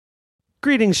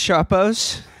Greetings,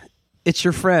 Sharpos. It's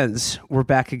your friends. We're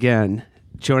back again.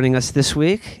 Joining us this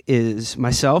week is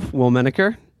myself, Will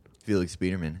Menaker. Felix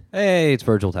Biederman. Hey, it's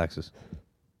Virgil, Texas.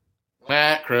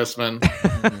 Matt Chrisman.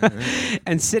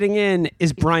 And sitting in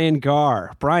is Brian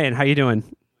Gaar. Brian, how you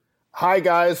doing? Hi,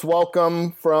 guys.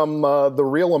 Welcome from the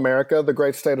real America, the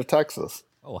great state of Texas.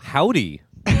 Oh, howdy.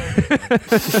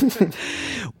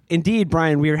 Indeed,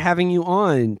 Brian, we are having you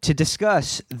on to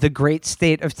discuss the great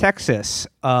state of Texas.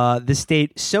 The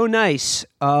state so nice,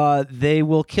 they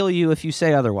will kill you if you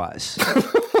say otherwise.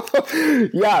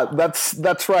 Yeah,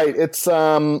 that's right. It's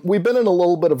we've been in a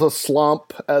little bit of a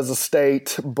slump as a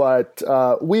state, but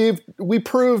we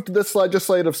proved this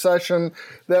legislative session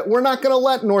that we're not going to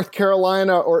let North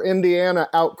Carolina or Indiana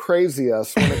out crazy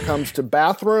us when it comes to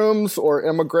bathrooms or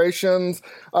immigrations.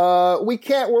 We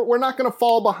can't. We're not going to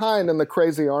fall behind in the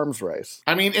crazy arms race.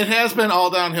 I mean, it has been all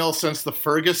downhill since the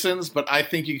Fergusons, but I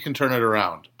think you can turn it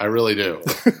around. I really do.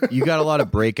 You got a lot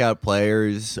of breakout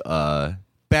players,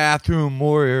 bathroom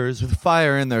warriors with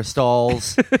fire in their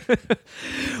stalls.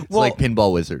 It's like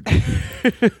Pinball Wizard.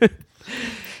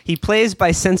 He plays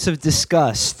by sense of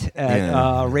disgust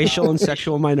at racial and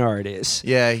sexual minorities.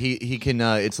 Yeah, he can.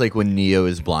 It's like when Neo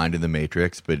is blind in the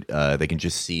Matrix, but they can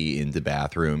just see into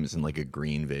bathrooms and like a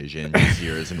green vision,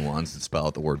 zeros and ones that spell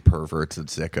out the word perverts and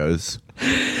sickos.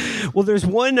 Well, there's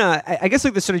one, I guess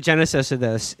like the sort of genesis of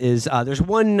this is there's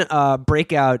one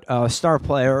breakout star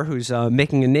player who's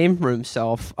making a name for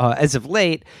himself as of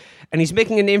late, and he's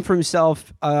making a name for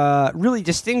himself really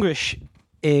distinguishing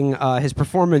his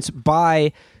performance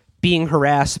by being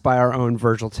harassed by our own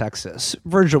Virgil, Texas.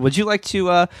 Virgil, would you like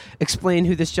to explain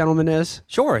who this gentleman is?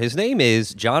 Sure. His name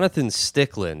is Jonathan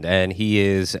Stickland, and he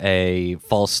is a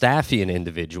Falstaffian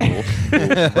individual who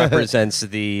represents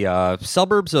the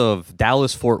suburbs of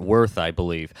Dallas-Fort Worth, I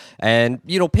believe. And,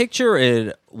 you know, picture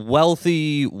a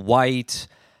wealthy, white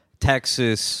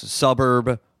Texas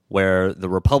suburb where the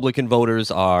Republican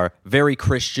voters are very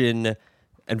Christian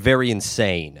and very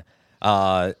insane.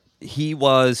 He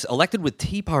was elected with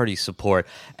Tea Party support.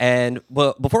 And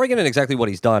before I get into exactly what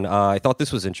he's done, I thought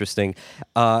this was interesting.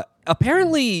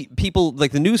 Apparently, people,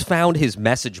 like the news found his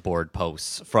message board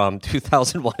posts from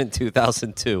 2001 and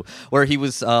 2002, where he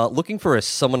was looking for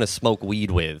someone to smoke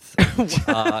weed with.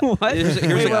 What?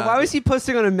 Why was he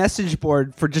posting on a message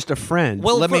board for just a friend?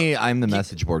 Well, I'm the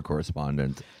message board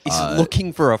correspondent. He's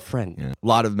looking for a friend. Yeah. A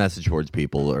lot of message boards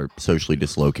people are socially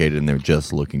dislocated, and they're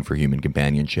just looking for human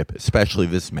companionship, especially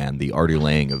this man, the Artie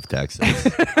Lang of Texas.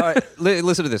 All right,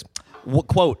 listen to this.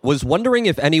 Quote, was wondering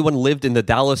if anyone lived in the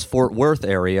Dallas-Fort Worth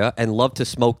area and loved to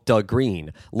smoke Doug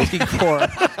Green. Looking for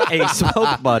a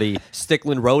smoke buddy,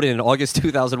 Stickland wrote in an August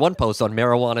 2001 post on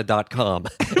marijuana.com.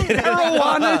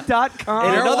 Marijuana.com?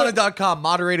 Marijuana.com,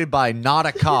 moderated by Not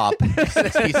a Cop,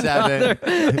 67.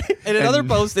 In another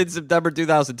post in September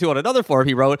 2002 on another forum,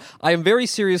 he wrote, I am very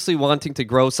seriously wanting to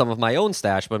grow some of my own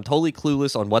stash, but I'm totally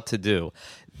clueless on what to do.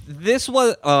 This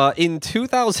was in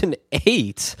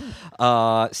 2008.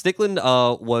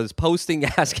 Stickland was posting,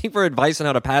 asking for advice on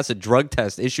how to pass a drug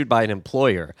test issued by an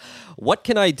employer. What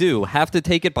can I do? Have to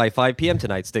take it by 5 p.m.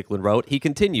 tonight, Stickland wrote. He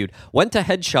continued, went to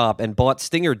Head Shop and bought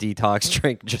Stinger Detox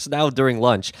drink just now during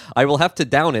lunch. I will have to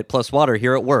down it plus water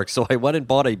here at work, so I went and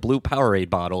bought a blue Powerade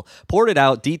bottle, poured it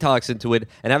out, detox into it,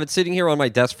 and have it sitting here on my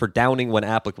desk for downing when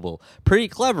applicable. Pretty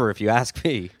clever, if you ask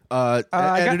me.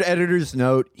 Editor's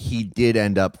note, he did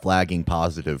end up flagging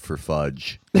positive for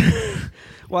fudge.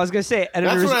 Well, I was going to say,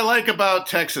 That's what I like about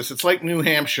Texas. It's like New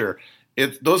Hampshire.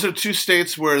 Those are two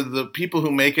states where the people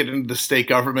who make it into the state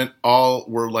government all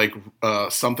were like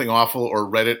something awful or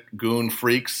Reddit goon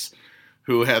freaks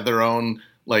who had their own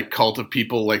like cult of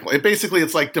people. Like basically,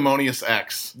 it's like Demonius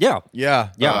X. Yeah.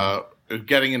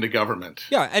 Getting into government.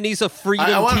 Yeah, and he's a freedom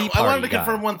Tea Party I wanted to guy.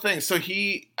 confirm one thing. So if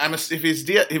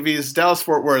he's Dallas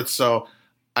Fort Worth, so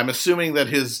I'm assuming that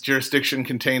his jurisdiction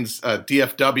contains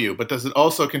DFW, but does it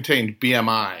also contain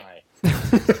BMI?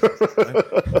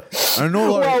 I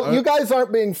know. Well, you guys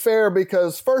aren't being fair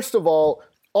because, first of all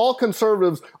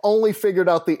conservatives only figured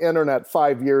out the internet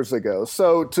 5 years ago.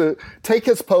 So to take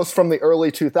his post from the early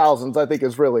 2000s, I think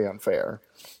is really unfair.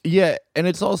 Yeah, and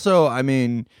it's also, I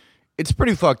mean, it's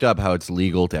pretty fucked up how it's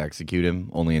legal to execute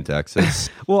him only in Texas.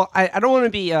 Well, I don't want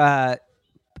to be at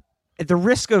the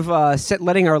risk of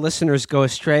letting our listeners go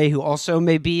astray who also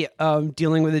may be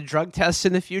dealing with a drug test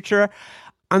in the future.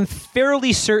 I'm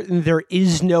fairly certain there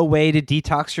is no way to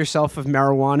detox yourself of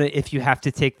marijuana if you have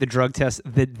to take the drug test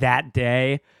that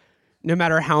day. no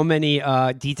matter how many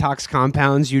detox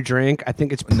compounds you drink. I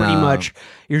think it's pretty much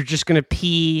you're just going to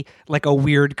pee like a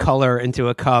weird color into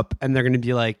a cup, and they're going to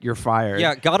be like, you're fired.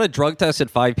 Yeah, got a drug test at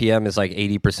 5 p.m. is like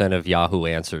 80% of Yahoo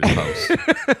Answers posts.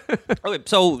 Okay,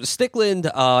 so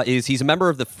Stickland he's a member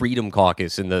of the Freedom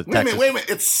Caucus in the Texas. Wait a minute.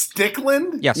 It's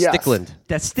Stickland? Yeah, Yes. Stickland.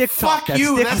 That's stick Fuck talk. That's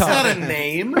you. stick That's talk. not a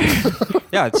name.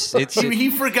 Yeah, it's He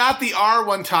forgot the R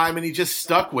one time and he just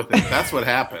stuck with it. That's what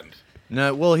happened.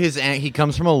 No, well, he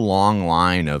comes from a long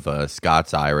line of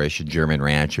Scots, Irish, and German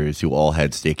ranchers who all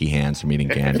had sticky hands from eating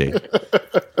candy.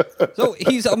 So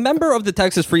he's a member of the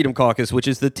Texas Freedom Caucus, which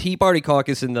is the Tea Party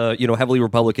caucus in the heavily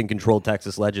Republican-controlled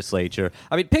Texas legislature.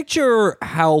 I mean, picture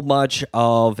how much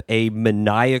of a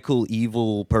maniacal,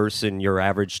 evil person your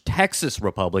average Texas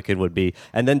Republican would be,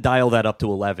 and then dial that up to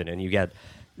 11, and you get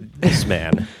this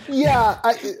man. Yeah,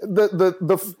 a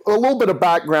little bit of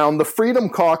background. The Freedom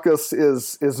Caucus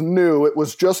is new. It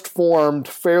was just formed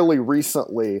fairly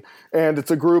recently, and it's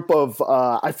a group of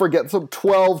I forget, some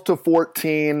 12 to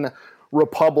 14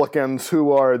 Republicans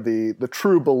who are the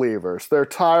true believers. They're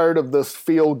tired of this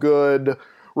feel-good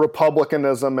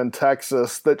Republicanism in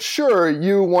Texas that, sure,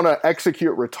 you want to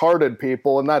execute retarded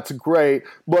people, and that's great,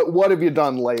 but what have you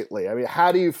done lately? I mean,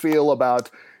 how do you feel about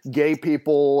gay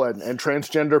people and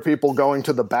transgender people going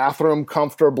to the bathroom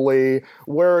comfortably?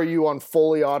 Where are you on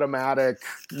fully automatic,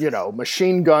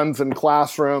 machine guns in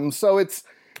classrooms? So it's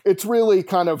really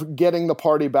kind of getting the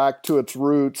party back to its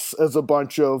roots as a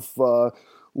bunch of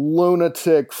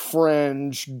lunatic,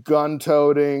 fringe,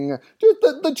 gun-toting,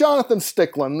 the Jonathan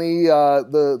Stickland,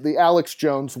 the Alex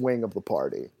Jones wing of the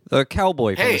party. The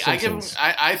cowboy from Hey, The Simpsons.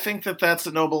 I think that's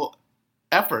a noble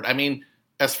effort. I mean,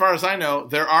 as far as I know,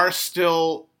 there are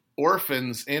still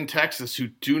orphans in Texas who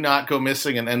do not go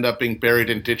missing and end up being buried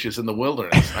in ditches in the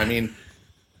wilderness. I mean,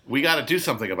 we got to do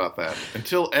something about that.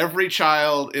 Until every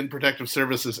child in protective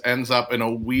services ends up in a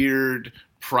weird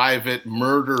private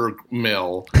murder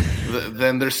mill,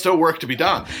 then there's still work to be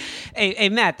done. Hey,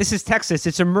 Matt, this is Texas.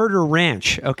 It's a murder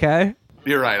ranch, okay?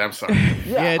 You're right. I'm sorry.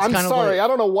 Yeah, it's I'm kind of sorry. like- I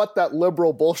don't know what that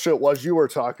liberal bullshit was you were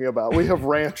talking about. We have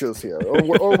ranches here,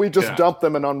 or we just Yeah. dump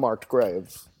them in unmarked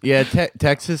graves. Yeah,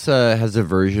 Texas has a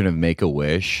version of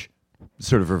Make-A-Wish,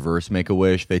 sort of reverse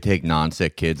Make-A-Wish. They take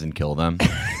non-sick kids and kill them.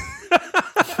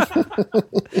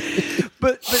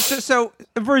 But so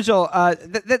Virgil,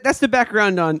 that's the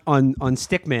background on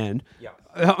Stickman. Yeah.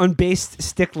 On based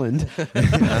Stickland.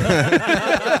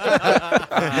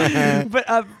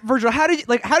 But Virgil, how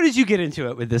did you get into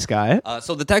it with this guy?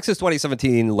 So the Texas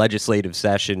 2017 legislative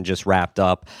session just wrapped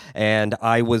up, and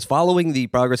I was following the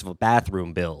progress of a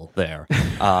bathroom bill there.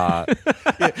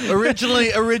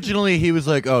 Originally, he was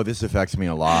like, "Oh, this affects me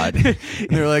a lot." And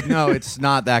they're like, "No, it's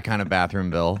not that kind of bathroom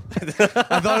bill."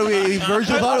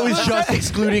 Virgil thought it was just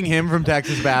excluding him from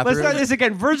Texas bathrooms. Let's start this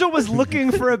again. Virgil was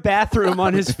looking for a bathroom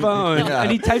on his phone,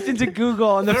 and he typed into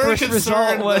Google, and the Very first result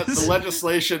concerned that was the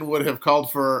legislation would have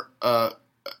called for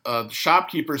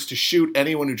shopkeepers to shoot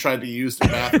anyone who tried to use the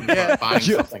bathroom without buying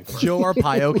something. Joe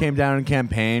Arpaio came down and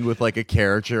campaigned with like a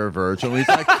caricature of Virgil. He's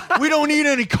like, "We don't need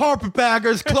any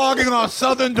carpetbaggers clogging our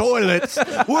southern toilets.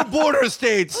 We're border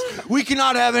states. We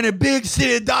cannot have any big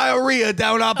city diarrhea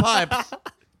down our pipes."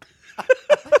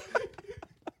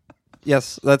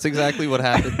 Yes, that's exactly what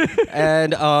happened.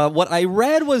 And what I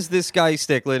read was this guy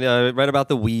Stickland read about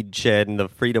the weed shed and the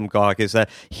Freedom Caucus. That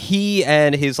he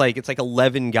and his it's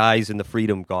 11 guys in the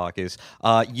Freedom Caucus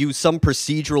use some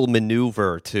procedural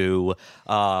maneuver to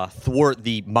thwart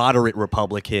the moderate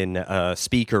Republican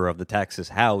Speaker of the Texas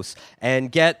House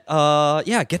and get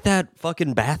that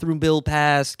fucking bathroom bill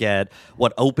passed. Get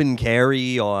open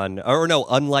carry on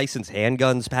unlicensed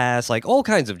handguns passed. Like all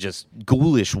kinds of just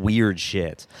ghoulish weird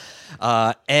shit.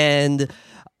 And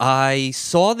I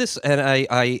saw this, and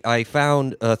I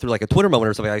found through like a Twitter moment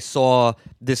or something, I saw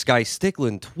this guy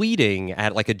Stickland tweeting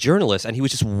at like a journalist, and he was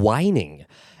just whining.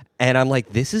 And I'm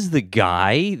like, this is the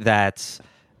guy that's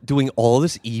doing all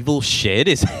this evil shit?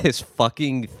 Is his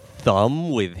fucking thumb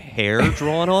with hair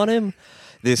drawn on him?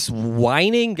 This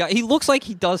whining guy. He looks like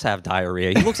he does have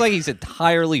diarrhea. He looks like he's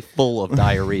entirely full of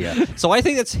diarrhea. So I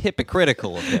think that's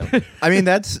hypocritical of him. I mean,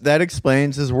 that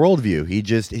explains his worldview.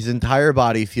 His entire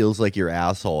body feels like your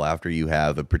asshole after you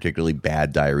have a particularly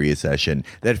bad diarrhea session.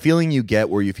 That feeling you get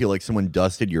where you feel like someone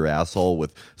dusted your asshole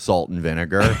with salt and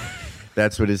vinegar.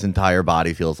 That's what his entire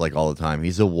body feels like all the time.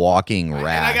 He's a walking rash.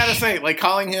 And I gotta say,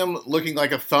 calling him looking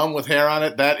like a thumb with hair on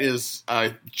it, that is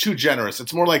too generous.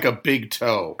 It's more like a big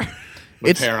toe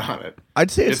with hair on it.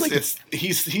 I'd say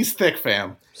he's thick,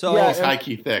 fam. So he's high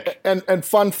key thick. And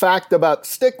fun fact about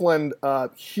Stickland,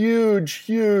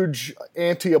 huge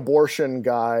anti-abortion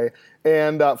guy,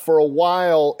 And for a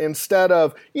while, instead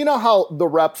of, you know how the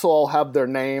reps all have their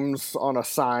names on a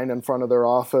sign in front of their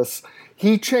office,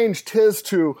 he changed his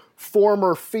to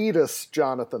former fetus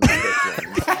Jonathan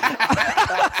Strickland.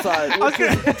 Outside, which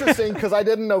is interesting because I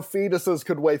didn't know fetuses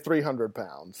could weigh 300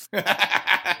 pounds.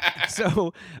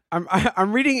 So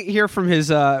I'm reading here from his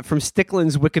from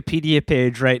Stickland's Wikipedia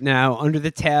page right now under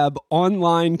the tab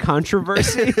online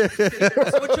controversy.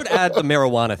 Someone should add the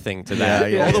marijuana thing to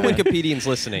that. Yeah. All the Wikipedians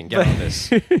listening, get on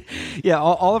this. Yeah,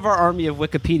 all of our army of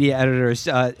Wikipedia editors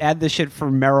add this shit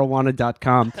from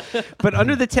marijuana.com. But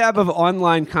under the tab of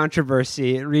online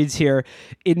controversy, it reads here,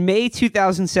 in May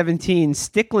 2017,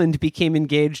 Stickland became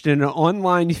engaged in an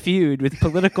online feud with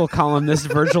political columnist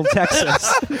Virgil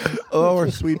Texas. Oh,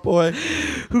 our sweet boy.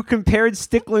 Who compared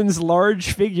Stickland's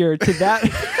large figure to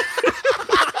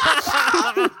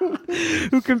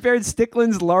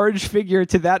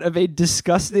that of a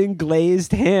disgusting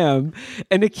glazed ham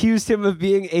and accused him of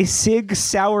being a Sig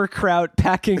sauerkraut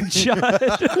packing chud.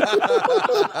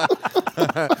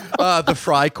 The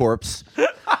Fry Corpse.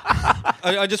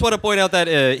 I just want to point out that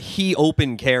he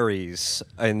open carries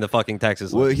in the fucking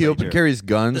Texas. Well, he legislature. open carries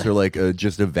guns or like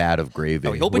just a vat of gravy.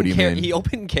 No, he What do you mean? He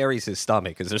open carries his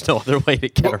stomach because there's no other way to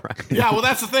get around. Yeah, well,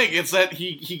 that's the thing. It's that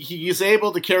he's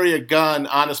able to carry a gun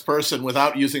on his person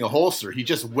without using a holster. He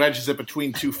just wedges it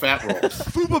between two fat rolls.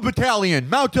 Fuba Battalion,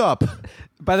 mount up.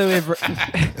 By the way,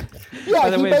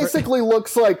 Yeah, he basically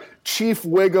looks like Chief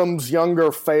Wiggum's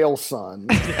younger fail son.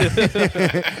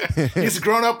 He's a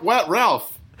grown-up wet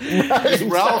Ralph. He's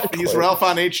Ralph. He's Ralph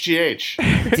on HGH.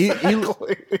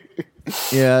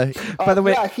 Yeah. by the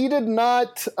way, yeah, he did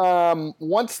not.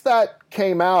 Once that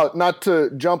came out, not to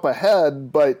jump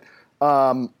ahead, but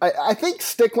I think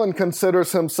Stickland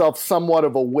considers himself somewhat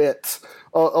of a wit.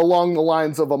 Along the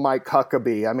lines of a Mike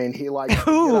Huckabee. I mean, he likes to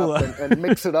get up and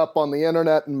mix it up on the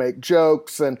internet and make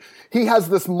jokes. And he has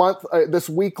this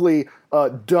weekly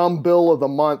dumb bill of the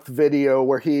month video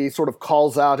where he sort of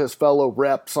calls out his fellow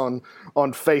reps on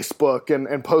Facebook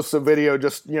and posts a video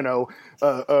just,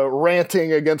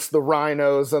 ranting against the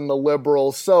rhinos and the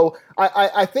liberals. So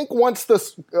I think once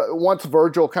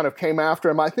Virgil kind of came after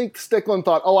him, I think Stickland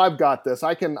thought, oh, I've got this.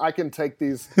 I can take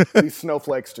these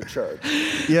snowflakes to church.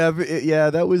 Yeah,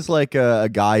 that was like a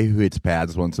guy who hits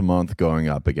pads once a month going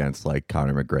up against like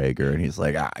Conor McGregor, and he's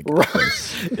like, I got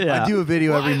this. Yeah. I do a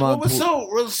video every month. What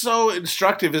was so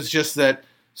instructive is just that.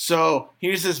 So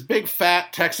he's this big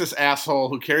fat Texas asshole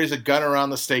who carries a gun around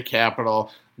the state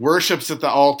capitol, worships at the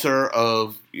altar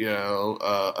of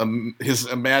his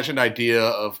imagined idea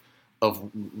of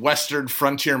Western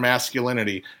frontier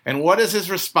masculinity. And what is his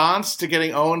response to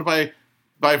getting owned by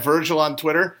Virgil on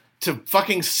Twitter? To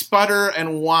fucking sputter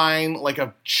and whine like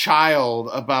a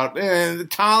child about the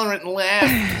tolerant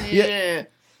left. Yeah.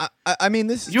 I mean,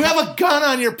 this. You have a gun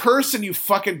on your person, you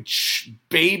fucking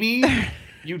baby.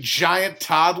 You giant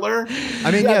toddler.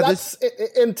 I mean, that's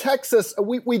in Texas.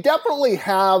 We definitely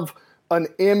have an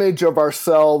image of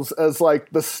ourselves as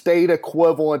like the state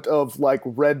equivalent of like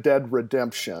Red Dead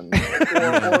Redemption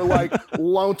or like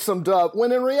Lonesome Dove,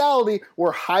 when in reality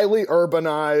we're highly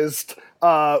urbanized.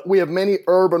 We have many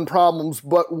urban problems,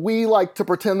 but we like to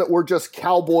pretend that we're just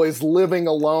cowboys living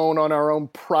alone on our own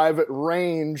private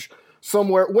range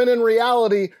somewhere, when in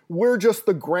reality, we're just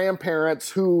the grandparents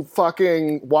who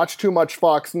fucking watch too much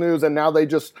Fox News and now they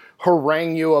just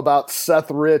harangue you about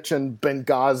Seth Rich and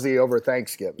Benghazi over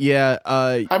Thanksgiving. Yeah.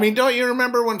 I mean, don't you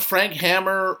remember when Frank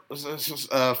Hammer was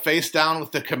face down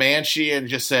with the Comanche and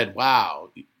just said, wow,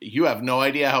 you have no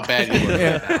idea how bad you look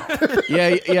right now.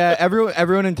 Yeah.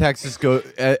 Everyone in Texas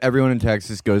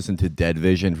goes into Dead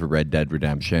Vision for Red Dead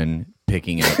Redemption,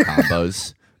 picking out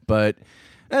combos. But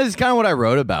that is kind of what I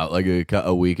wrote about like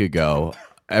a week ago.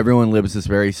 Everyone lives this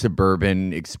very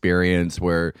suburban experience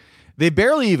where they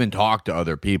barely even talk to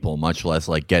other people, much less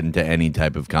like get into any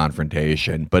type of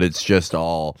confrontation. But it's just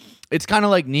it's kind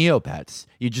of like Neopets.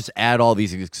 You just add all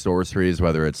these accessories,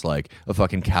 whether it's like a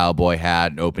fucking cowboy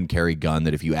hat, an open carry gun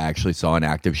that if you actually saw an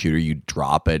active shooter, you'd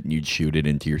drop it and you'd shoot it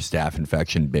into your staph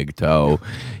infection big toe.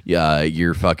 Your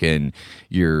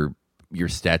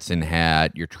Stetson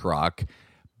hat, your truck.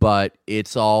 But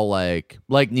it's all like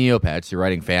Neopets, you're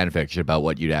writing fan fiction about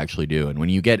what you'd actually do. And when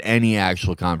you get any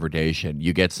actual confrontation,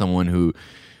 you get someone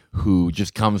who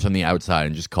just comes from the outside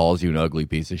and just calls you an ugly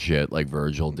piece of shit like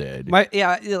Virgil did.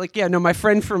 My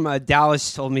friend from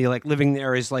Dallas told me like living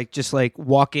there is like just like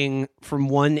walking from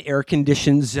one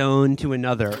air-conditioned zone to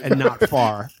another and not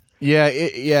far.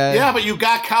 Yeah, but you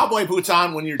got cowboy boots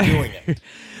on when you're doing it.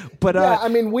 But yeah, I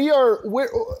mean, we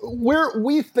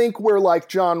think we're like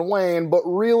John Wayne, but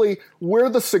really we're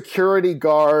the security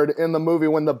guard in the movie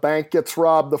when the bank gets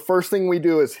robbed. The first thing we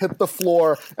do is hit the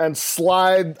floor and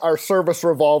slide our service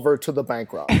revolver to the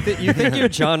bank robber. You think you're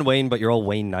John Wayne, but you're all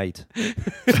Wayne Knight.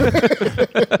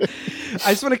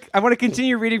 I want to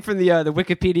continue reading from the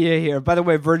Wikipedia here. By the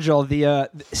way, Virgil, the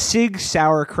Sig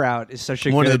sauerkraut is such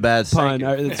a One good of the best. pun.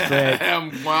 That's great.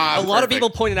 Wow, A lot of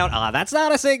people pointed out, that's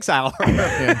not a Sig Sauer.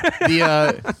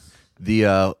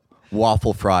 The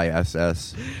waffle fry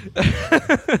SS.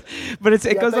 But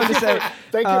it goes on to say,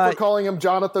 Thank you for calling him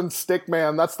Jonathan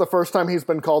Stickman. That's the first time he's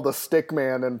been called a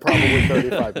stickman in probably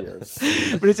 35 years.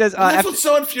 but it says, That's what's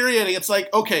so infuriating. It's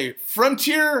like, okay,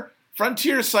 frontier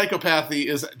psychopathy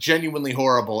is genuinely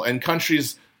horrible, and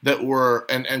countries that were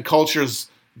and cultures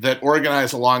that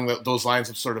organize along those lines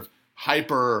of sort of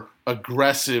hyper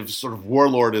aggressive sort of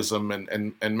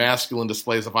warlordism and masculine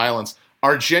displays of violence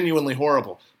are genuinely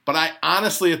horrible. But I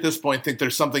honestly, at this point, think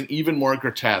there's something even more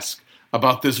grotesque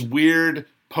about this weird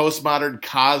postmodern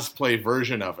cosplay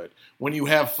version of it. When you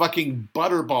have fucking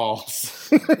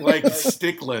butterballs like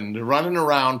Stickland running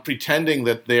around pretending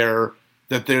that they're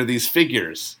these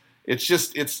figures. It's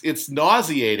just it's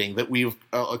nauseating that we've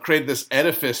created this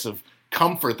edifice of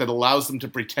comfort that allows them to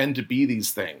pretend to be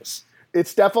these things.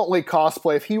 It's definitely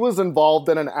cosplay. If he was involved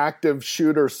in an active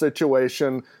shooter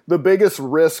situation, the biggest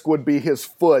risk would be his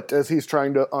foot as he's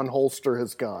trying to unholster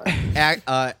his gun.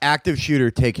 Active shooter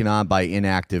taken on by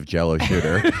inactive Jello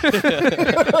shooter.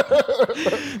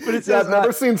 but it says, I've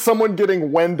never seen someone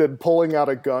getting winded pulling out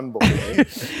a gun before.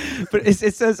 But it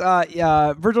says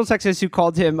Virgil Texas, who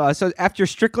called him, so after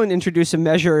Strickland introduced a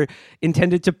measure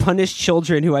intended to punish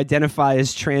children who identify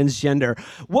as transgender,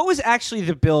 what was actually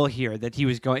the bill here that he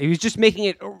was going? He was just making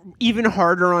it even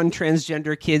harder on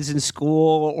transgender kids in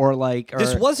school, or like...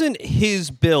 This wasn't his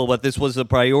bill, but this was a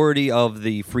priority of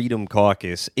the Freedom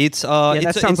Caucus.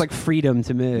 That sounds like freedom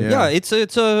to me. Yeah, it's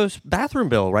a bathroom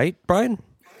bill, right, Brian?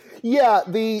 Yeah,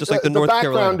 the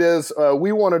background is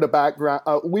we wanted a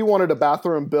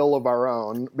bathroom bill of our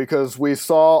own because we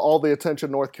saw all the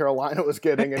attention North Carolina was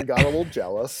getting and got a little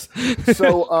jealous.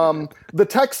 So the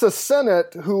Texas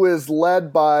Senate, who is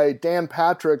led by Dan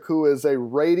Patrick, who is a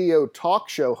radio talk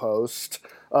show host,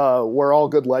 where all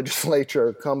good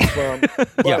legislature comes from.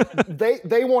 But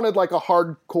they wanted like a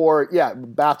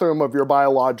hardcore, bathroom of your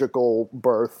biological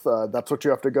birth. That's what you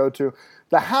have to go to.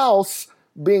 The House,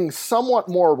 being somewhat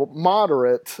more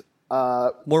moderate,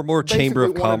 more Chamber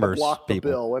of Commerce blocked the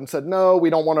people. bill and said, no, we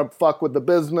don't want to fuck with the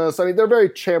business. I mean, they're very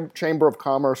Chamber of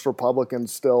Commerce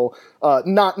Republicans still,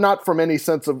 not from any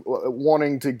sense of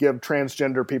wanting to give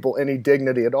transgender people any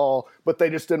dignity at all, but they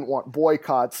just didn't want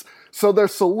boycotts. So their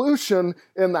solution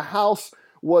in the House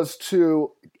was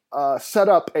to set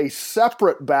up a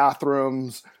separate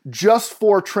bathrooms just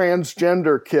for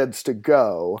transgender kids to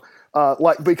go.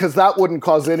 Because that wouldn't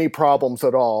cause any problems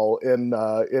at all in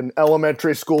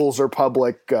elementary schools or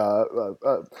public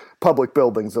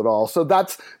buildings at all. So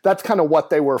that's kind of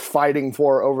what they were fighting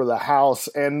for over the House,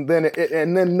 and then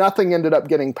nothing ended up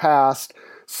getting passed.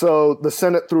 So the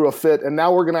Senate threw a fit, and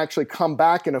now we're going to actually come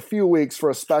back in a few weeks for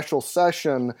a special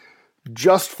session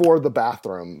just for the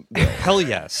bathroom bill. Hell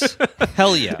yes,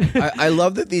 hell yeah. I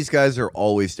love that these guys are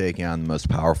always taking on the most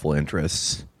powerful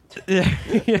interests. Yeah,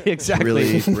 exactly.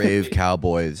 Really brave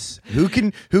cowboys. Who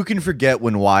can forget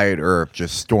when Wyatt Earp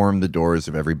just stormed the doors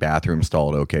of every bathroom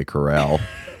stall at OK Corral?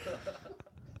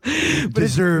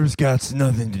 Deserves got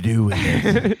nothing to do with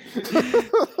it.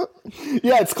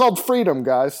 Yeah, it's called freedom,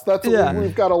 guys.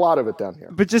 We've got a lot of it down here.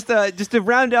 But just to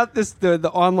round out the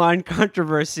online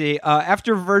controversy,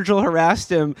 after Virgil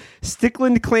harassed him,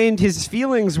 Stickland claimed his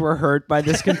feelings were hurt by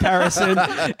this comparison,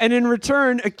 and in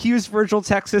return accused Virgil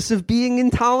Texas of being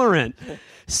intolerant.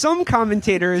 Some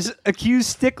commentators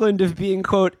accused Stickland of being,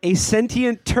 quote, a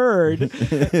sentient turd,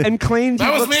 and claimed that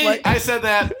he was looks me. like... I said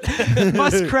that.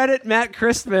 Must credit Matt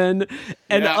Christman,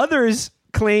 and others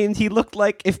claimed he looked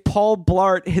like if Paul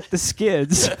Blart hit the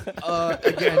skids.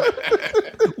 Again,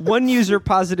 one user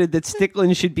posited that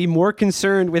Stickland should be more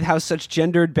concerned with how such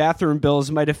gendered bathroom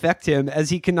bills might affect him,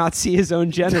 as he cannot see his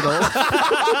own genitals.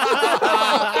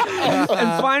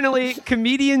 And finally,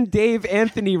 comedian Dave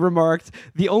Anthony remarked,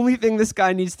 the only thing this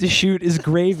guy needs to shoot is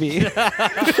gravy.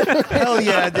 hell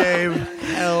yeah, Dave.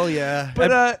 Hell yeah.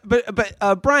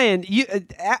 But Brian, you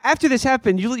after this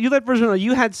happened, you let Virgil know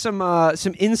you had some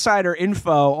insider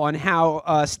info on how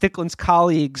Stickland's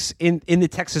colleagues in the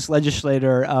Texas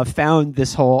legislature found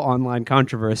this whole online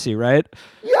controversy, right?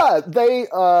 Yeah,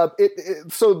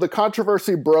 so the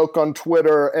controversy broke on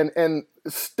Twitter, and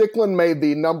Stickland made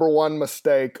the number one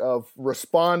mistake of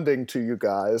responding to you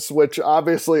guys, which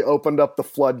obviously opened up the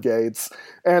floodgates.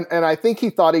 And I think he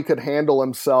thought he could handle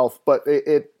himself, but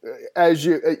it as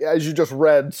you just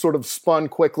read, sort of spun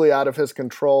quickly out of his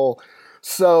control.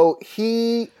 So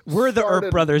we're the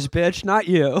Earp brothers, bitch, not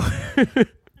you.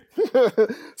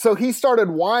 So he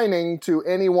started whining to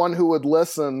anyone who would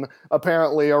listen,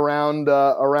 apparently around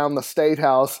the State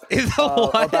House,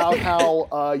 about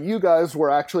how you guys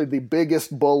were actually the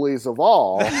biggest bullies of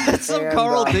all. That's some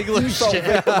Carl Diggler shit.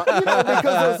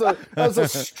 Because as a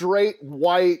straight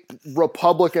white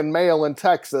Republican male in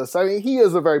Texas, I mean, he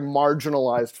is a very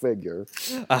marginalized figure.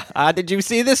 Did you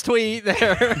see this tweet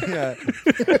there?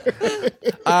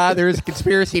 There's a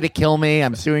conspiracy to kill me.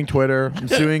 I'm suing Twitter. I'm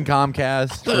suing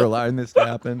Comcast for allowing this to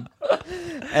happen.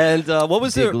 And what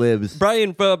was Big libs.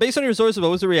 Brian, based on your sources,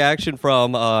 what was the reaction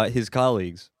from his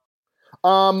colleagues?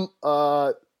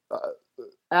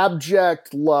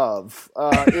 Abject love.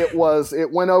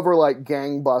 It went over like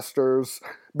gangbusters,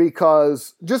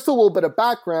 because just a little bit of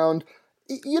background,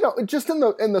 just in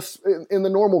the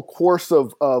normal course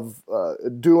of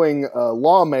doing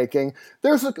lawmaking,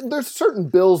 there's certain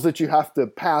bills that you have to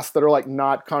pass that are like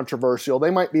not controversial.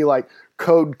 They might be like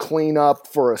code cleanup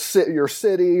for your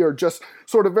city, or just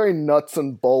sort of very nuts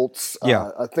and bolts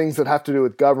things that have to do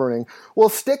with governing. Well,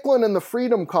 Stickland and the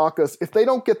Freedom Caucus, if they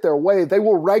don't get their way, they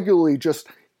will regularly just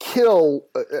kill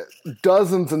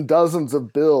dozens and dozens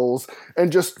of bills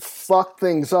and just fuck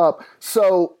things up.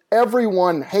 So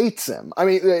everyone hates him. I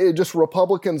mean, just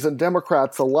Republicans and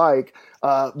Democrats alike,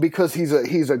 because he's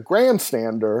a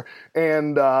grandstander.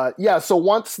 And so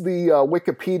once the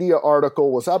Wikipedia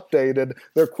article was updated,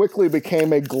 there quickly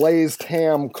became a glazed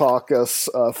ham caucus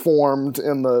formed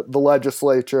in the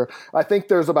legislature. I think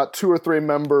there's about 2 or 3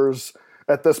 members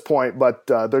at this point, but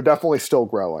they're definitely still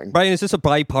growing. Brian, is this a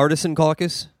bipartisan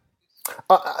caucus?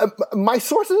 My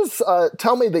sources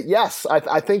tell me that yes,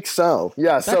 I think so.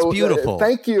 Yeah, that's beautiful.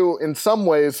 Thank you in some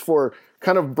ways for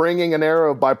kind of bringing an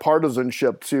era of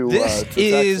bipartisanship to this to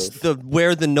is Texas.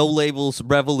 where the no labels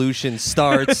revolution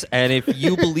starts. And if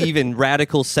you believe in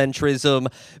radical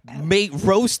centrism,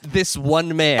 roast this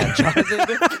one man, Jonathan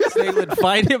Stickland.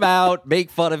 Find him out, make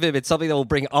fun of him. It's something that will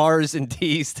bring R's and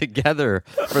D's together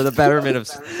for the betterment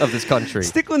of this country.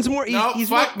 Stickland's more.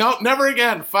 Never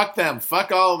again. Fuck them.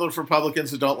 Fuck all of those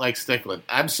Republicans who don't like Stickland.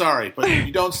 I'm sorry, but if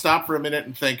you don't stop for a minute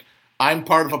and think, I'm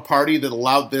part of a party that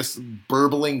allowed this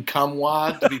burbling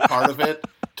cumwad to be part of it,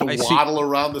 to waddle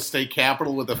around the state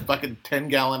capitol with a fucking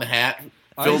 10-gallon hat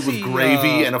filled with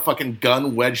gravy and a fucking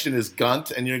gun wedged in his gunt,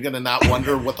 and you're going to not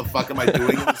wonder what the fuck am I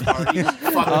doing in this party?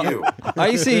 Fuck you.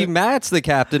 I see Matt's the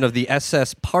captain of the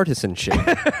SS partisanship.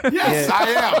 Yes, I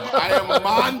am. I am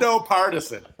Mondo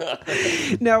partisan.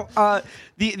 Now,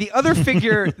 the other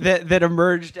figure that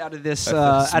emerged out of this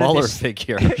smaller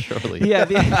figure, surely. Yeah,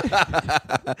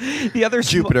 the other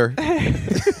Jupiter.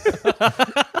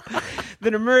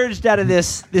 that emerged out of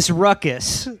this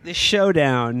ruckus, this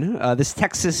showdown, this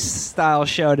Texas-style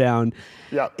showdown,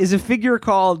 is a figure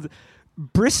called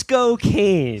Briscoe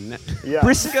Kane. Yeah.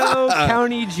 Briscoe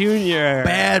County Jr.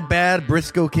 Bad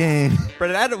Briscoe Kane. But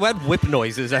it had whip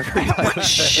noises every time.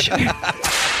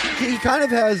 He kind of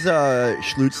has a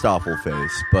Schlutzstoffel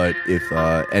face, but if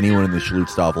anyone in the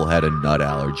Schlutzstoffel had a nut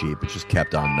allergy, but just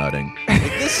kept on nutting.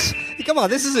 Come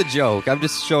on, this is a joke. I'm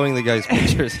just showing the guys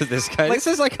pictures of this guy. This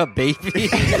is like a baby.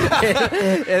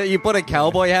 You put a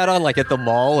cowboy hat on, like at the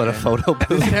mall, in a photo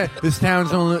booth. This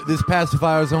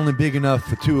pacifier is only big enough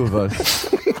for 2 of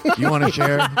us. You want to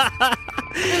share?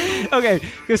 Okay,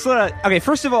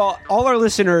 first of all our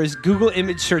listeners Google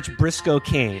image search Briscoe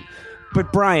Kane.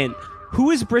 But Brian, who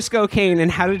is Briscoe Kane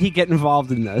and how did he get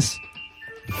involved in this?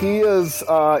 He is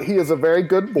a very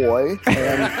good boy,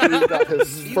 and he got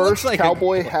his first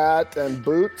cowboy hat and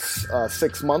boots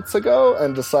 6 months ago,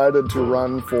 and decided to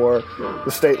run for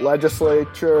the state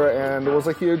legislature, and it was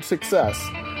a huge success.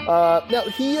 Now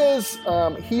he is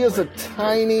a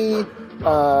tiny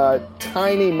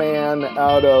man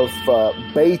out of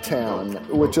Baytown,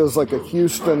 which is like a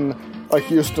Houston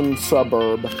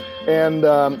suburb,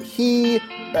 and he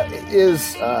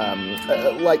is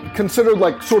considered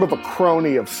like sort of a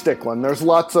crony of Stickland. There's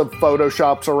lots of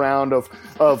photoshops around of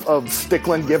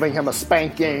Stickland giving him a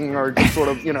spanking, or just sort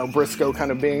of Briscoe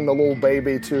kind of being the little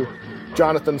baby to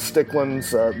Jonathan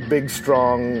Stickland's big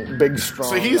strong.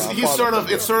 So he's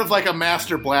it's sort of like a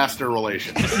Master Blaster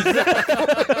relation, right?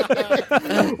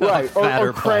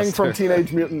 Or Krang from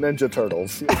Teenage Mutant Ninja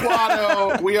Turtles.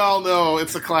 Quado, we all know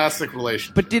it's a classic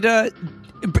relation. But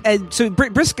so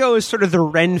Briscoe is sort of the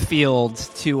Renfield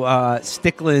to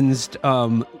Stickland's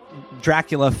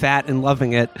Dracula, fat and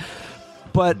loving it.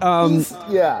 But that's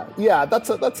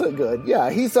a good. Yeah,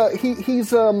 he's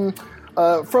from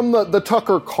the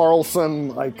Tucker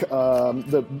Carlson, like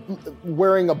the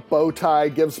wearing a bow tie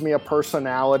gives me a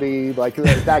personality, like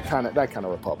that kind of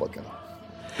Republican.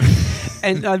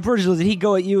 And Virgil, did he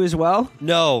go at you as well?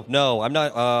 No, I'm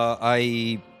not.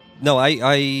 I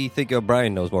think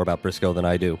Brian knows more about Briscoe than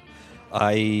I do.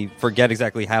 I forget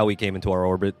exactly how he came into our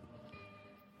orbit.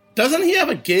 Doesn't he have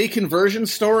a gay conversion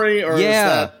story, or is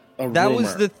that a rumor? That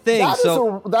was the thing.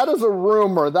 That is a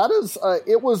rumor. That is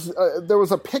there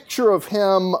was a picture of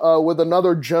him with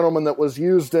another gentleman that was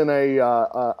used in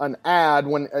an ad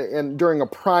during a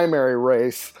primary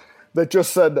race that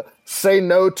just said, "Say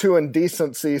no to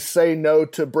indecency, say no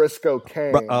to Briscoe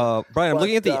Kane." Brian, I'm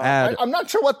looking at the ad. I'm not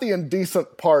sure what the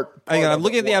indecent part I'm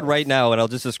looking at the ad right now, and I'll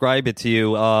just describe it to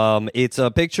you. It's a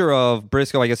picture of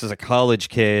Briscoe, I guess, as a college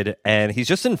kid, and he's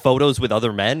just in photos with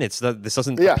other men. This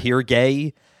doesn't appear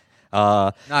gay.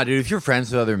 Nah, dude, if you're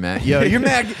friends with other men,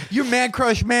 you're mad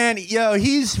crush man,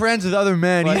 he's friends with other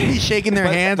men. He's shaking their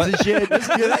hands and shit.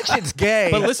 That shit's gay.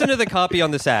 But listen to the copy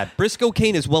on this ad. Briscoe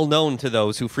Kane is well known to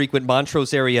those who frequent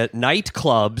Montrose area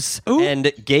nightclubs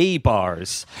and gay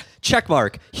bars.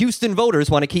 Checkmark. Houston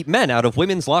voters want to keep men out of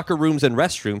women's locker rooms and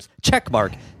restrooms.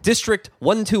 Checkmark. District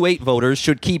 128 voters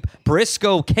should keep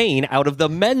Briscoe Kane out of the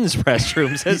men's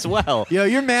restrooms as well.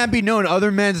 Your man be knowing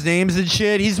other men's names and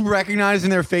shit. He's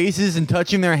recognizing their faces and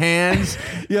touching their hands.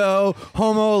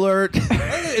 Homo alert.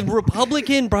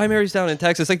 Republican primaries down in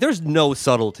Texas, there's no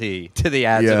subtlety to the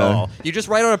ads at all. You just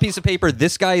write on a piece of paper,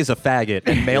 "This guy is a faggot,"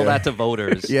 and mail that to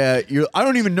voters. I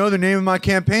don't even know the name of my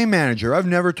campaign manager. I've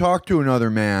never talked to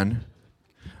another man.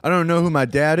 I don't know who my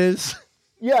dad is.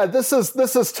 Yeah, this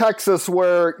is Texas,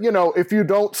 where if you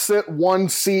don't sit one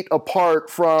seat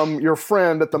apart from your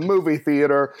friend at the movie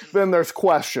theater, then there's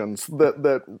questions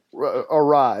that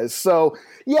arise. So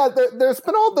there's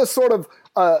been all this sort of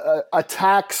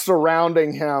attack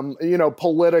surrounding him,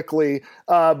 politically,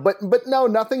 but no,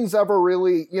 nothing's ever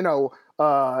really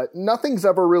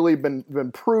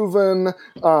been proven.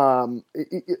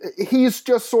 He's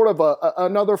just sort of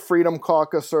another Freedom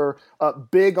Caucuser,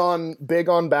 big on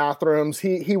bathrooms.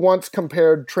 He once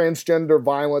compared transgender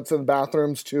violence in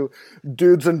bathrooms to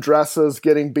dudes in dresses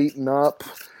getting beaten up.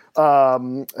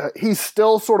 He's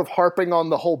still sort of harping on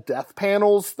the whole death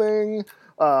panels thing.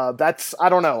 I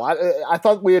don't know. I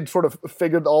thought we had sort of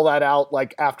figured all that out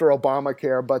after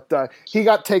Obamacare, but he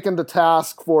got taken to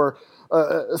task for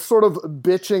sort of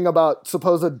bitching about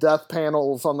supposed death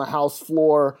panels on the House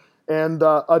floor, and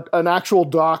an actual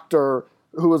doctor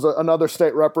who was another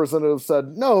state representative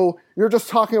said, "No, you're just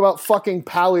talking about fucking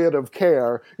palliative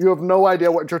care. You have no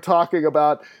idea what you're talking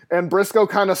about." And Briscoe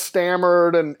kind of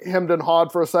stammered and hemmed and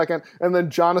hawed for a second, and then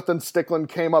Jonathan Stickland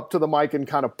came up to the mic and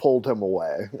kind of pulled him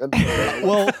away. And,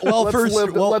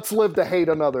 let's live to hate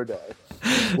another day.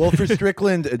 Well, for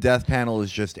Strickland, a death panel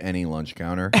is just any lunch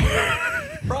counter.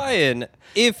 Brian,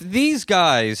 if these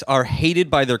guys are hated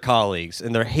by their colleagues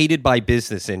and they're hated by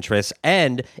business interests,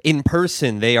 and in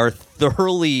person they are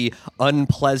thoroughly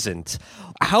unpleasant,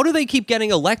 how do they keep getting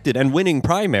elected and winning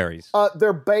primaries?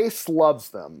 Their base loves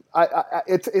them.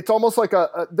 It's almost like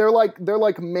they're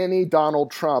like mini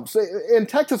Donald Trumps. In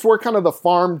Texas, we're kind of the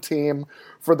farm team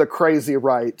for the crazy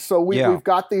right. So we've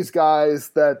got these guys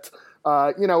that.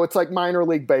 It's like minor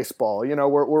league baseball.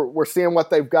 We're seeing what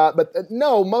they've got, but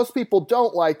no, most people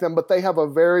don't like them, but they have a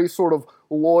very sort of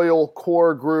loyal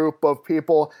core group of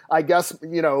people. I guess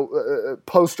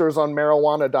posters on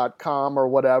marijuana.com or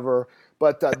whatever.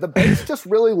 But the base just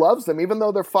really loves them, even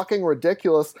though they're fucking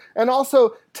ridiculous. And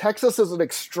also, Texas is an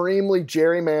extremely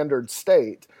gerrymandered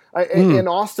state. In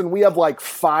Austin, we have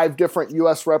 5 different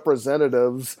U.S.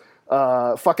 representatives.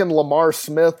 Fucking Lamar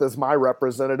Smith is my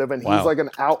representative, and he's an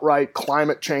outright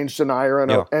climate change denier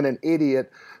and an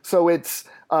idiot. So it's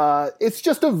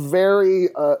just a very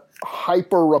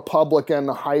hyper Republican,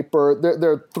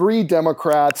 There are 3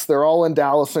 Democrats. They're all in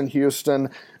Dallas and Houston,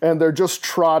 and they're just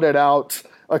trotted out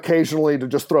occasionally to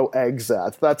just throw eggs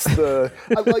at. That's the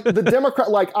the Democrat.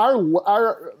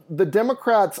 The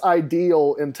Democrats'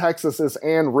 ideal in Texas is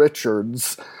Ann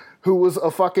Richards, who was a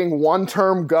fucking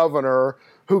one-term governor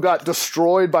who got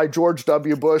destroyed by George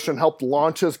W. Bush and helped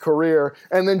launch his career,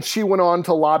 and then she went on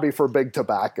to lobby for big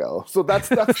tobacco. So that's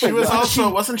she was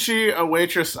wasn't she a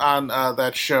waitress on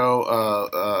that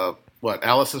show?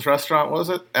 Alice's Restaurant, was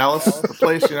it? Alice, the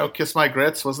place, Kiss My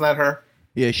Grits, wasn't that her?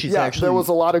 Yeah, there was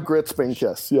a lot of grits being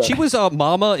kissed. Yeah. She was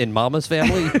Mama in Mama's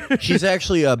Family. She's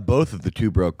actually both of the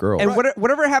Two Broke Girls. And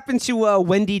whatever happened to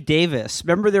Wendy Davis?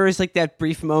 Remember there was that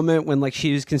brief moment when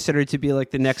she was considered to be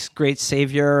the next great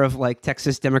savior of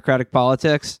Texas Democratic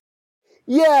politics?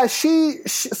 Yeah, she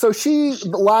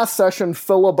the last session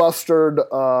filibustered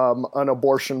an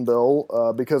abortion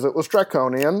bill because it was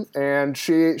draconian, and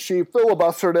she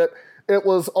filibustered it. It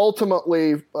was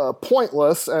ultimately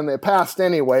pointless, and it passed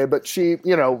anyway. But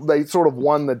they sort of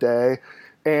won the day,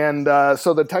 and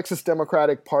so the Texas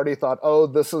Democratic Party thought, oh,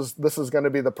 this is going to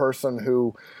be the person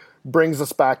who brings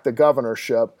us back the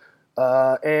governorship.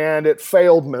 And it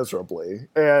failed miserably.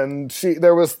 And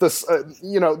there was this,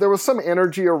 there was some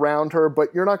energy around her,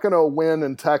 but you're not going to win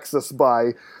in Texas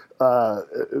by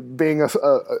being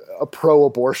a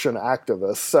pro-abortion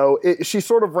activist. So she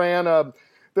sort of ran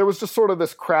there was just sort of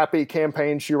this crappy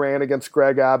campaign she ran against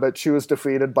Greg Abbott. She was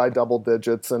defeated by double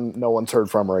digits, and no one's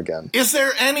heard from her again. Is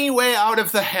there any way out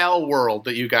of the hell world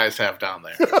that you guys have down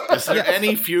there? Is there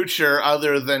any future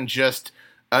other than just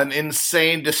an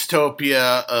insane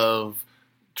dystopia of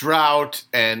drought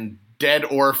and dead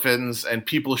orphans and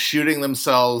people shooting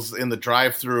themselves in the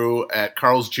drive-thru at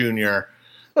Carl's Jr.?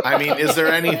 I mean, is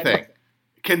there anything?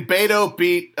 Can Beto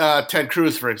beat Ted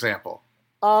Cruz, for example?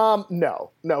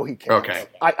 No, he can't. Okay.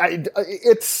 I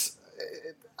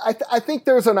think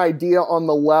there's an idea on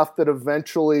the left that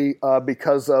eventually,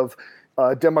 because of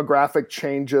demographic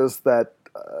changes, that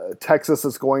Texas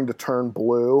is going to turn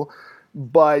blue.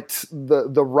 But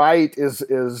the right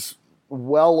is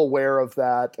well aware of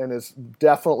that and is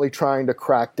definitely trying to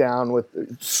crack down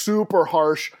with super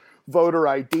harsh voter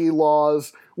ID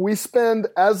laws. We spend,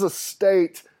 as a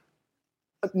state,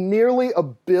 nearly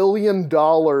 $1 billion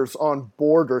on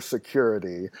border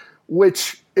security,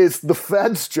 which is the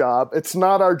Fed's job. It's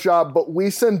not our job, but we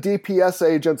send DPS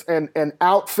agents and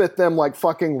outfit them like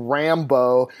fucking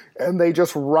Rambo, and they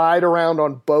just ride around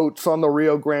on boats on the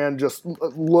Rio Grande just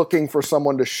looking for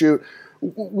someone to shoot.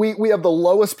 We have the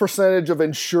lowest percentage of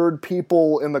insured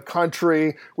people in the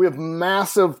country. We have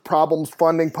massive problems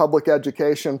funding public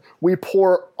education. We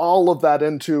pour all of that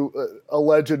into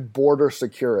alleged border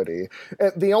security.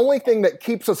 And the only thing that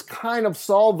keeps us kind of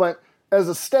solvent as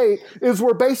a state is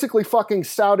we're basically fucking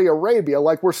Saudi Arabia.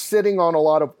 Like, we're sitting on a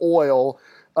lot of oil.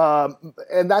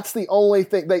 And that's the only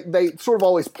thing. They sort of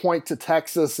always point to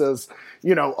Texas as,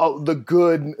 the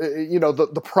good,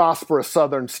 the prosperous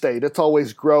southern state. It's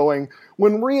always growing.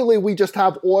 When really we just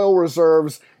have oil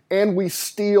reserves, and we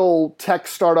steal tech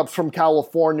startups from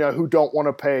California who don't want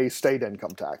to pay state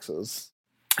income taxes.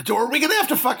 So are we going to have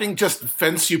to fucking just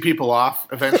fence you people off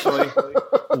eventually?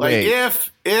 Like,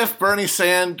 if Bernie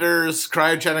Sanders,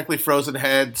 cryogenically frozen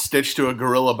head, stitched to a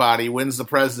gorilla body, wins the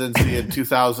presidency in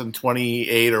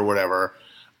 2028 or whatever,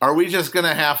 are we just going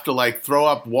to have to, like, throw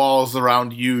up walls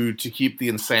around you to keep the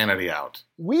insanity out?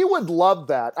 We would love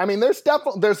that. I mean, there's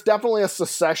definitely a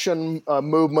secession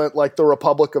movement like the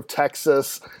Republic of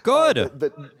Texas. Good.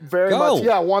 That very much,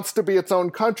 wants to be its own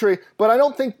country. But I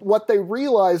don't think what they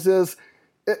realize is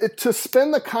to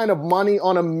spend the kind of money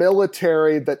on a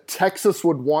military that Texas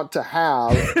would want to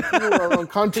have in our own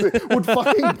country would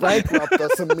fucking bankrupt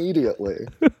us immediately.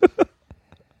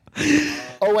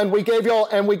 Oh, and we gave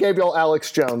y'all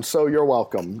Alex Jones, so you're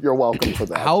welcome. You're welcome for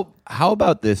that. How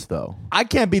about this, though? I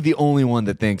can't be the only one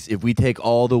that thinks if we take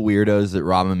all the weirdos that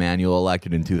Rahm Emanuel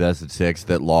elected in 2006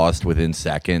 that lost within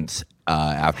seconds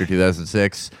after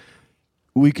 2006,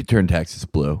 we could turn Texas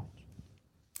blue.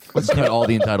 Let's cut all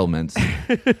the entitlements.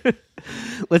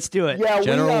 Let's do it. Yeah,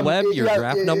 General Webb, your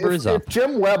draft number is up. If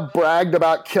Jim Webb bragged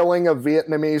about killing a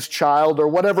Vietnamese child or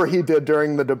whatever he did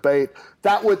during the debate,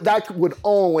 that would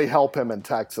only help him in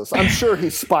Texas. I'm sure he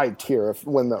spiked here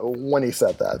when he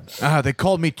said that. They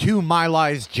called me Two My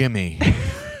Lies Jimmy.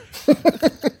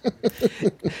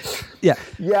 Yeah,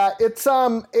 it's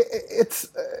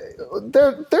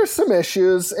there's some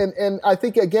issues, and I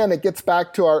think again it gets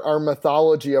back to our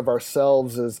mythology of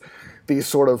ourselves as these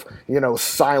sort of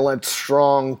silent,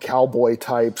 strong cowboy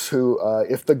types who,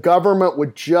 if the government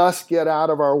would just get out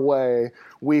of our way,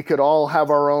 we could all have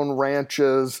our own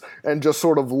ranches and just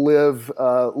sort of live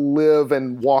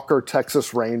in Walker,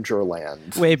 Texas Ranger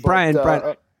land. Wait, Brian,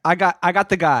 I got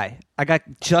the guy. I got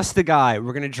just the guy.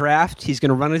 We're going to draft. He's going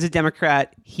to run as a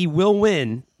Democrat. He will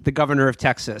win the governor of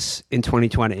Texas in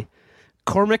 2020.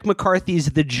 Cormac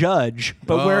McCarthy's the judge,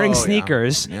 but wearing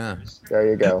sneakers. Yeah. There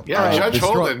you go. Yeah, Judge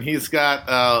Holden. He's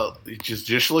got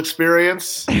judicial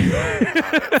experience,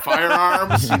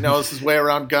 firearms. He knows his way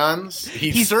around guns.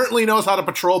 He certainly knows how to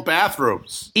patrol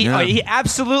bathrooms. He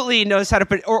absolutely knows how to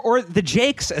put, or the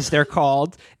Jakes, as they're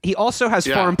called. He also has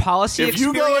foreign policy experience.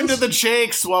 If you go into the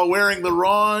Jakes while wearing the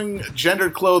wrong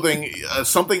gendered clothing,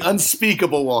 something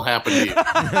unspeakable will happen to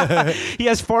you. He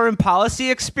has foreign policy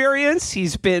experience.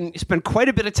 He's spent quite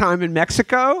a bit of time in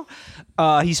Mexico.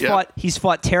 He's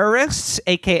fought terrorists,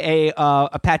 aka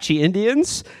Apache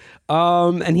Indians.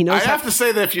 And he knows I have to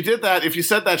say that if you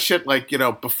said that shit like,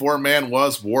 before man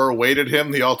was, war awaited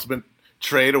him, the ultimate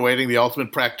trade awaiting the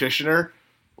ultimate practitioner,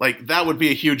 like that would be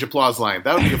a huge applause line.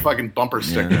 That would be a fucking bumper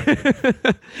sticker.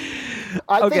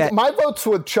 I think my vote's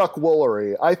with Chuck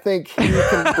Woolery. I think he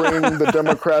can bring the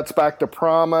Democrats back to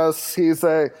promise. He's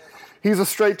a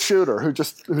straight shooter who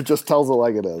just tells it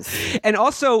like it is. And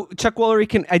also, Chuck Woolery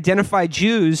can identify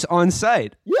Jews on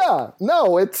site. Yeah,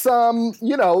 no, it's there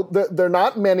are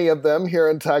not many of them here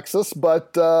in Texas,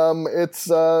 but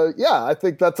I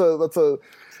think that's a.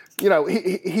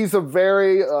 He's a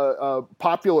very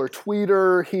popular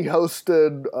tweeter. He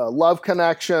hosted Love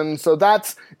Connection. So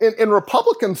that's in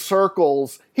Republican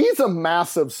circles, he's a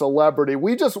massive celebrity.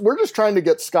 We're just trying to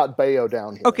get Scott Baio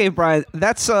down here. Okay, Brian,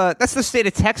 that's the state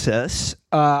of Texas.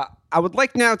 I would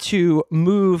like now to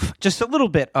move just a little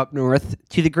bit up north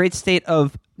to the great state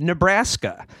of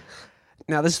Nebraska.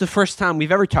 Now, this is the first time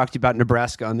we've ever talked about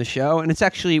Nebraska on the show, and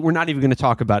we're not even going to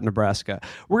talk about Nebraska.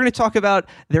 We're going to talk about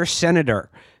their senator,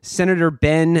 Senator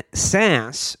Ben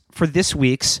Sasse, for this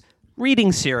week's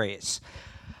reading series.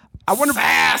 I want to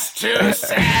Sass to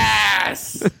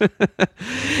sass.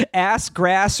 ass,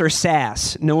 grass, or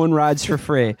sass. No one rides for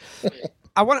free.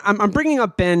 I'm bringing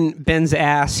up Ben's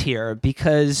ass here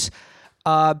because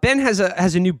Ben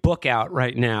has a new book out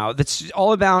right now that's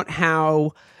all about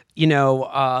how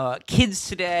kids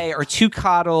today are too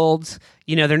coddled.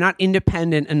 They're not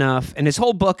independent enough. And his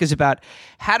whole book is about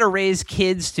how to raise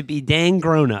kids to be dang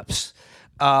grown-ups.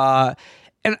 And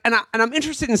I'm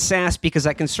interested in Sasse because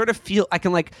I can sort of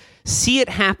see it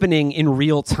happening in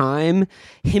real time,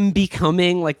 him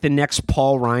becoming like the next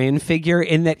Paul Ryan figure,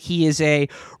 in that he is a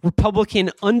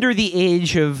Republican under the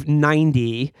age of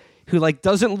 90 who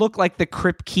doesn't look like the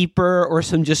Crypt Keeper or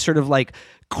some just sort of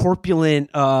corpulent,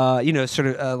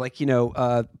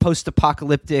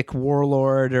 post-apocalyptic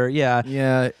warlord or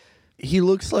Yeah. He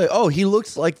looks like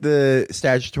the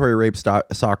statutory rape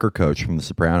soccer coach from The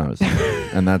Sopranos,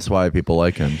 and that's why people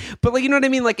like him. But you know what I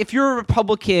mean? If you're a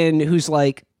Republican who's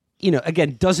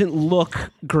again, doesn't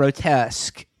look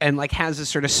grotesque and has a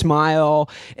sort of smile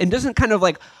and doesn't kind of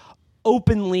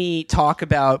openly talk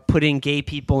about putting gay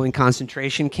people in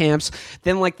concentration camps,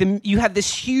 then you have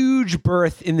this huge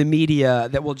berth in the media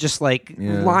that will just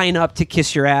line up to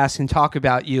kiss your ass and talk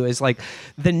about you as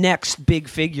the next big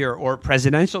figure or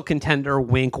presidential contender,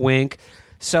 wink wink.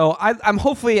 So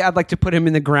I'd like to put him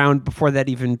in the ground before that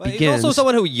even begins. He's also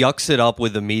someone who yucks it up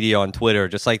with the media on Twitter,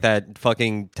 just like that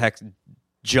fucking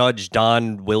Judge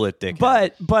Don Willett dick.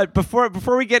 But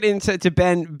before we get into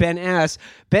Ben Ass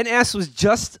was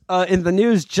just in the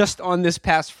news just on this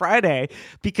past Friday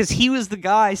because he was the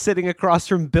guy sitting across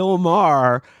from Bill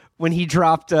Maher when he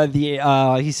dropped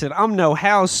he said, "I'm no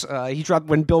house." He dropped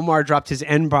when Bill Maher dropped his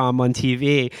N-bomb on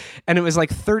TV, and it was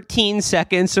 13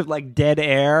 seconds of dead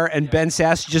air, and Ben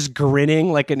Sasse just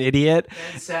grinning like an idiot.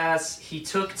 Ben Sasse, he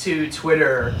took to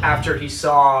Twitter after he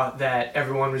saw that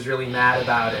everyone was really mad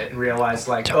about it and realized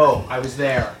oh, I was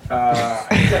there.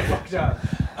 I got fucked up.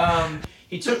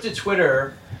 He took to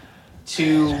Twitter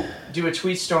to do a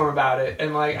tweet storm about it,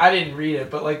 and I didn't read it,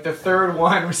 but the third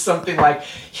one was something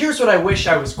here's what I wish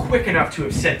I was quick enough to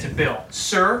have said to Bill.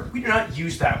 Sir, we do not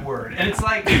use that word. And it's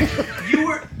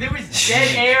there was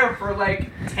dead air for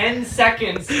 10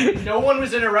 seconds. No one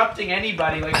was interrupting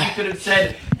anybody. You could have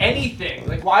said anything.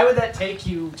 Why would that take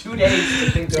you 2 days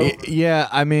to think over? Yeah,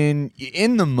 I mean,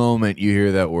 in the moment you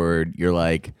hear that word, you're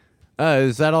like,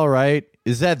 is that all right?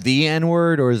 Is that the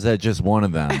N-word or is that just one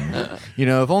of them?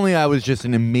 If only I was just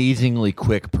an amazingly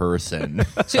quick person.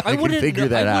 See, I wouldn't figure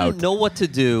that out. I wouldn't know what to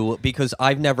do because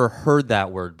I've never heard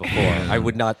that word before.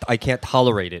 I can't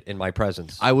tolerate it in my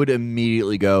presence. I would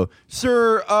immediately go,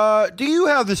 "Sir, do you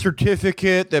have the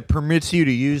certificate that permits you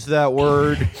to use that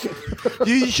word?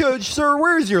 Sir,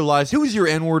 where's your license? Who is your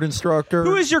N-word instructor?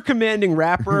 Who is your commanding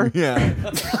rapper?" Yeah.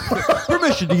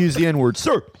 Permission to use the N-word,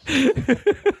 sir.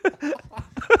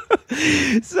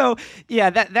 So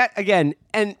that again,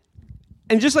 and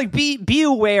just be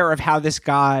aware of how this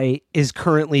guy is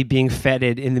currently being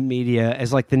feted in the media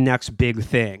as the next big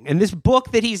thing. And this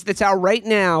book that's out right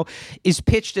now is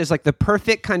pitched as the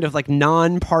perfect kind of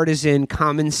nonpartisan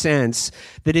common sense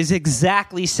that is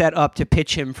exactly set up to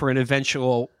pitch him for an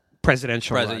eventual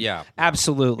presidential run. Yeah,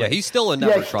 absolutely. Yeah, he's still a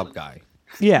never Trump guy.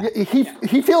 Yeah.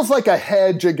 He feels like a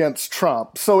hedge against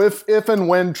Trump. So if and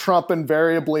when Trump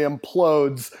invariably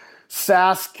implodes,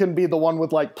 Sass can be the one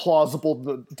with like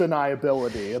plausible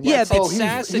deniability. And, like, Yeah, It's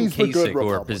Sass and the good Kasich who are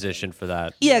Republican. positioned for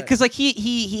that. Yeah, because like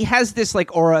he has this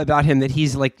like aura about him that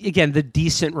he's like, again, the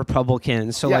decent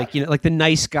Republican. So Yeah. like, you know, like the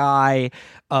nice guy,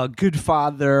 good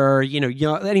father,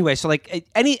 anyway. So like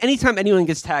anytime anyone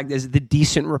gets tagged as the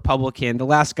decent Republican, the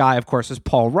last guy, of course, is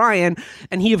Paul Ryan,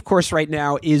 and he, of course, right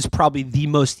now is probably the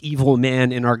most evil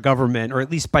man in our government, or at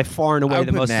least by far and I away would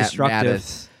the put most destructive.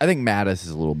 Mattis. I think Mattis is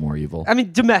a little more evil. I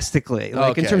mean, domestically,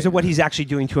 like in Okay. terms of what he's actually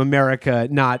doing to America,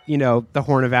 not the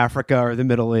Horn of Africa or the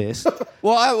Middle East.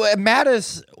 Well,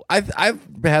 Mattis, I've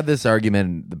had this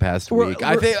argument the past week.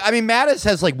 Mattis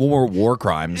has like more war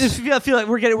crimes. I feel like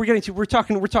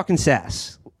we're talking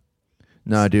Sass.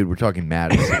 No, dude, we're talking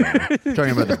Mattis. We're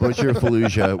talking about the Butcher of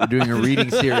Fallujah. We're doing a reading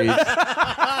series.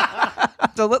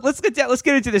 So let's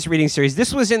get into this reading series.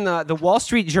 This was in the Wall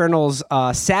Street Journal's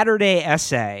Saturday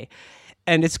essay,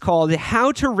 and it's called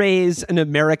 "How to Raise an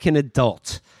American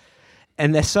Adult."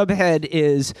 And the subhead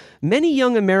is, "Many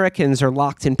young Americans are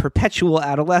locked in perpetual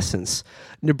adolescence."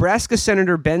 Nebraska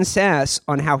Senator Ben Sass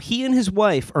on how he and his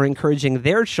wife are encouraging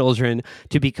their children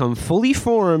to become fully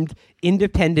formed,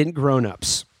 independent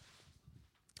grown-ups.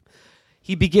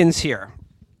 He begins here.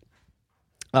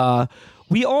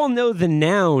 We all know the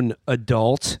noun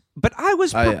adult, but I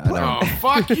was perplexed. Oh,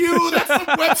 fuck you. That's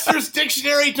the Webster's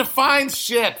Dictionary defines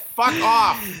shit. Fuck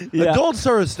off. Yeah. Adults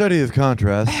are a study of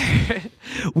contrast.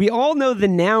 We all know the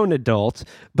noun adult,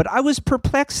 but I was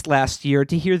perplexed last year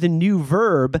to hear the new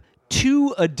verb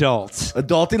to adult.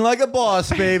 Adulting like a boss,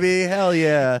 baby. Hell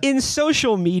yeah. In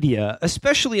social media,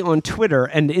 especially on Twitter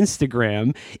and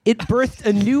Instagram, it birthed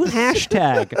a new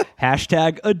hashtag,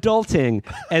 hashtag adulting,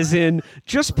 as in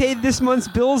just paid this month's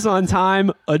bills on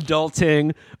time,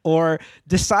 adulting, or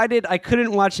decided I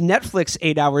couldn't watch Netflix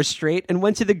 8 hours straight and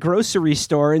went to the grocery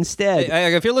store instead.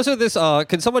 Hey, if you're listening to this,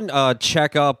 can someone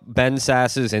check up Ben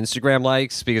Sass's Instagram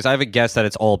likes? Because I have a guess that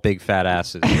it's all big fat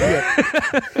asses.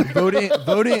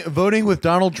 Voting with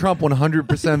Donald Trump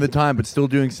 100% of the time, but still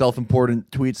doing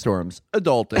self-important tweet storms.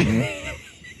 Adulting.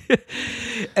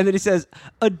 And then he says,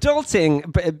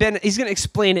 adulting, Ben, he's going to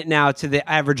explain it now to the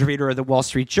average reader of the Wall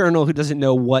Street Journal who doesn't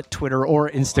know what Twitter or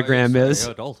Instagram is.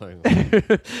 Adulting.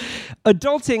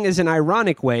 Adulting is an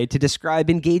ironic way to describe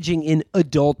engaging in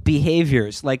adult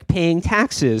behaviors, like paying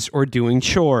taxes or doing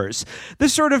chores, the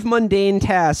sort of mundane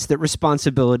tasks that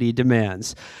responsibility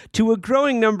demands. To a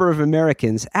growing number of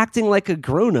Americans, acting like a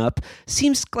grown-up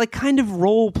seems like kind of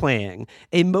role-playing,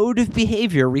 a mode of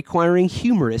behavior requiring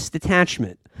humorous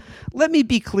detachment. Let me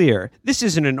be clear, this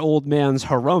isn't an old man's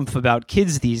harumph about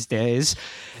kids these days.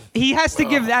 He has to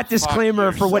give that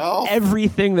disclaimer for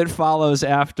everything that follows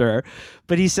after.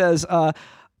 But he says,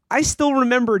 I still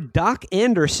remember Doc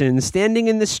Anderson standing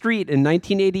in the street in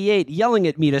 1988 yelling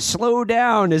at me to slow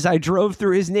down as I drove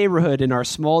through his neighborhood in our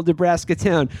small Nebraska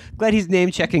town. Glad he's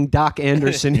name-checking Doc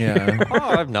Anderson here. Yeah. Oh,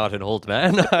 I'm not an old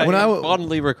man. I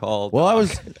fondly recall. While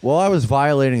I was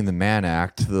violating the Mann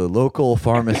Act, the local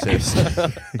pharmacist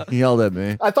yelled at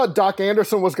me. I thought Doc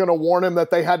Anderson was going to warn him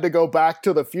that they had to go back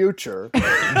to the future.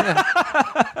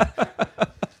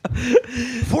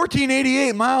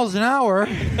 1488 miles an hour.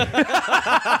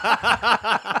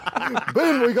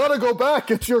 Ben, we got to go back.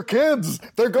 It's your kids.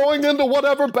 They're going into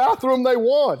whatever bathroom they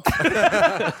want.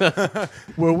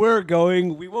 Where we're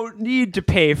going, we won't need to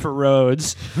pay for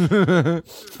roads.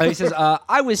 He says,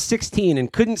 I was 16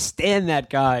 and couldn't stand that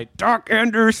guy, Doc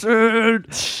Anderson.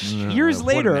 Years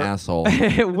What later, an asshole.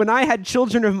 when I had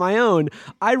children of my own,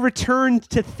 I returned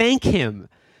to thank him.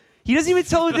 He doesn't even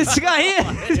tell who this guy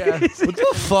is. What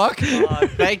the fuck?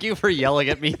 Thank you for yelling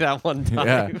at me that one time.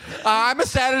 Yeah. I'm a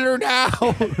senator now.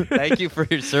 Thank you for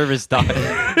your service, Doc.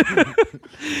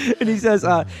 And he says,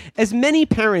 as many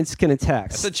parents can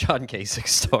attest. It's a John Kasich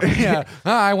story. Yeah.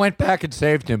 I went back and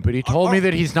saved him, but he told me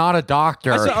that he's not a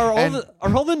doctor. So are And-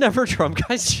 all the Never Trump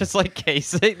guys just like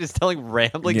Kasich, just telling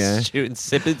rambling, Yeah.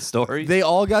 insipid stories? They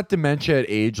all got dementia at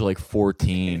age like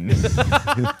 14.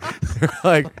 They're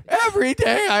like, every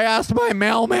day I asked my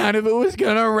mailman if it was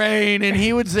going to rain, and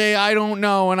he would say, I don't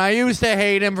know. And I used to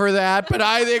hate him for that, but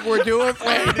I think we're too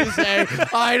afraid to say,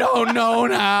 I don't know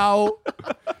now.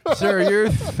 Sir, you're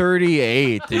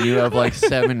 38 and you have like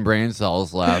 7 brain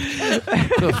cells left.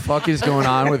 What the fuck is going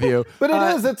on with you? But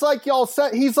it is. It's like y'all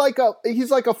said. He's like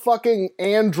a fucking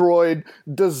android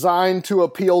designed to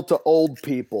appeal to old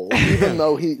people. Even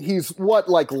though he's what,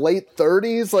 like late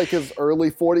 30s, like his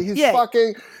early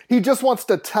 40s. He just wants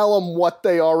to tell them what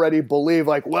they already believe.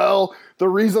 Like, well, the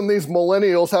reason these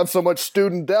millennials have so much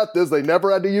student debt is they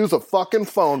never had to use a fucking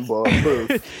phone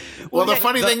booth. Well, the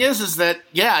funny thing is that,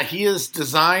 yeah, he is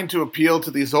designed to appeal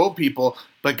to these old people,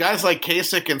 But guys like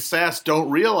Kasich and Sass don't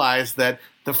realize that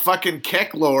the fucking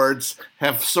Keck lords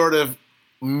have sort of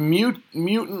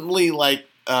mutantly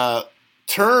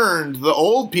turned the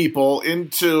old people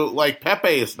into like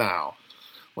Pepe's now.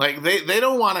 Like they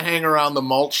don't want to hang around the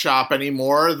malt shop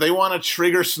anymore. They want to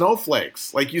trigger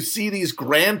snowflakes. Like you see these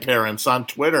grandparents on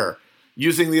Twitter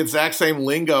using the exact same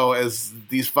lingo as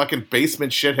these fucking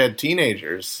basement shithead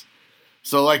teenagers.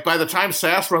 So, like, by the time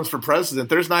Sass runs for president,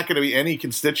 there's not going to be any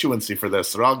constituency for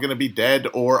this. They're all going to be dead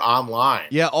or online.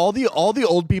 Yeah, all the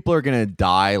old people are going to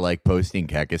die, like, posting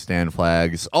Kekistan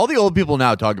flags. All the old people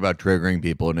now talk about triggering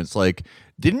people, and it's like,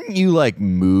 didn't you, like,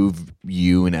 move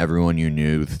you and everyone you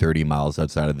knew 30 miles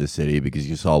outside of the city because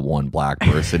you saw one black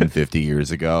person 50 years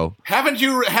ago?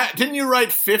 Didn't you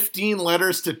write 15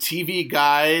 letters to TV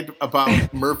Guide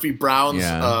about Murphy Brown's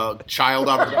child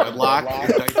out of wedlock in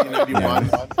 1991?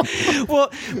 Yeah. Well,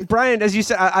 Brian, as you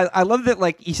said, I love that,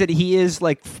 like, you said he is,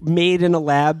 like, made in a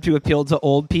lab to appeal to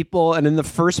old people, and in the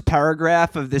first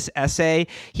paragraph of this essay,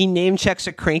 he name-checks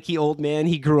a cranky old man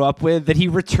he grew up with that he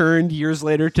returned years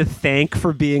later to thank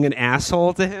for being an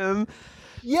asshole to him.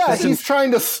 Yeah, he's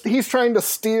trying to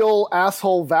steal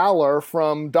asshole valor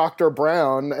from Dr.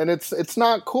 Brown, and it's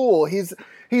not cool. He's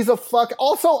a fuck.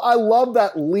 Also, I love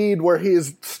that lead where he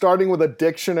is starting with a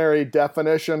dictionary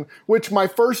definition, which my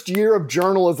first year of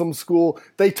journalism school,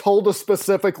 they told us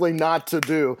specifically not to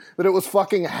do, that it was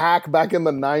fucking hack back in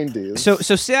the 90s. So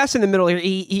Sass in the middle here,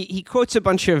 he quotes a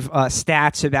bunch of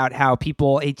stats about how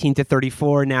people 18 to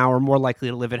 34 now are more likely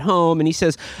to live at home, and he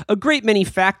says a great many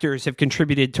factors have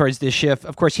contributed towards this shift.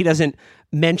 Of course, he doesn't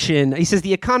mention, he says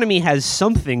the economy has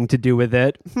something to do with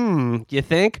it. You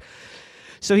think?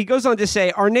 So he goes on to say,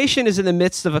 our nation is in the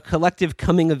midst of a collective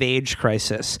coming-of-age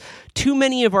crisis. Too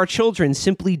many of our children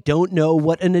simply don't know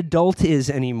what an adult is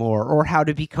anymore or how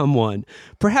to become one.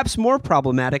 Perhaps more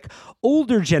problematic,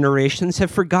 older generations have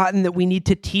forgotten that we need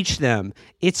to teach them.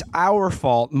 It's our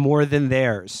fault more than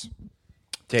theirs.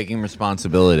 Taking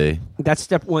responsibility. That's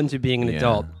step one to being an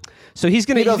adult. So he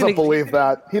doesn't believe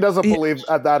that. He doesn't believe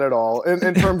that at all.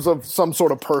 In terms of some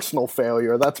sort of personal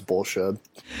failure, that's bullshit.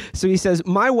 So he says,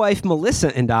 my wife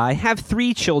Melissa and I have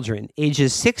 3 children,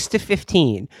 ages 6 to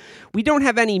 15. We don't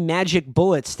have any magic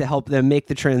bullets to help them make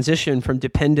the transition from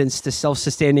dependence to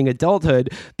self-sustaining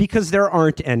adulthood because there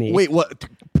aren't any. Wait, what?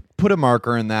 Put a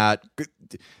marker in that.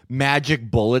 Magic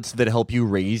bullets that help you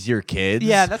raise your kids.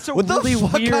 Yeah, that's a really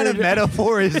what weird kind of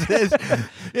metaphor is this?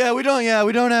 we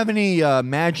don't have any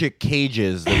magic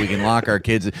cages that we can lock our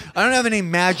kids in. I don't have any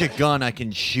magic gun I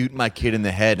can shoot my kid in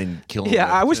the head and kill him.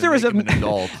 Yeah, I wish there was an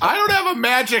adult. I don't have a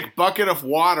magic bucket of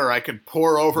water I could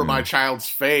pour over my child's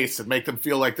face and make them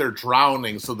feel like they're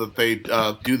drowning so that they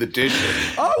do the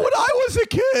dishes. Oh, when I was a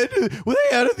kid,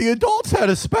 the adults had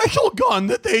a special gun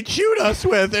that they'd shoot us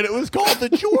with, and it was called the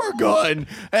chore gun.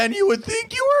 And you would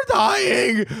think you were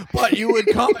dying, but you would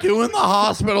come to in the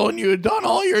hospital and you had done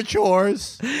all your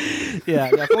chores.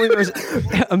 Yeah, if only there was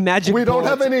a magic bullet.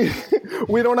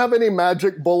 We don't have any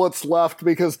magic bullets left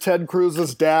because Ted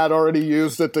Cruz's dad already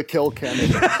used it to kill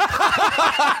Kennedy.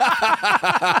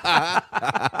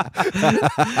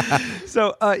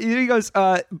 So he goes,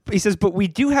 he says, but we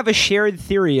do have a shared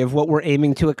theory of what we're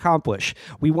aiming to accomplish.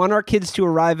 We want our kids to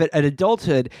arrive at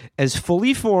adulthood as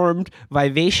fully formed,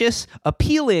 vivacious,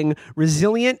 appealing,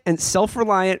 resilient, and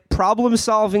self-reliant,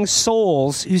 problem-solving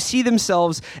souls who see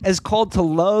themselves as called to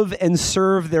love and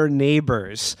serve their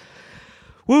neighbors.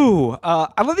 Woo!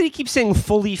 I love that he keeps saying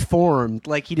fully formed,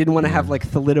 like he didn't want to have like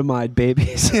thalidomide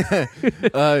babies.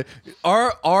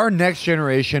 Our next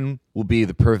generation will be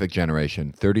the perfect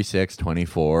generation. 36,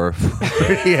 24,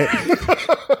 48.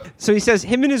 So he says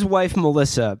him and his wife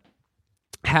Melissa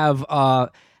have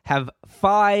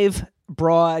 5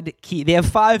 broad key. They have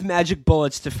 5 magic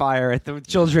bullets to fire at the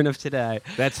children of today.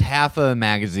 That's half a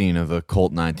magazine of a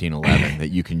Colt 1911 that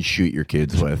you can shoot your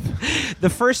kids with. The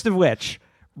first of which,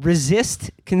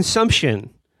 resist consumption.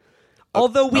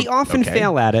 Although we often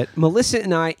fail at it, Melissa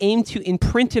and I aim to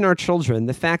imprint in our children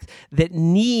the fact that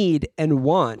need and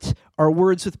want are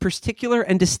words with particular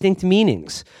and distinct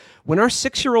meanings. When our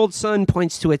 6-year-old son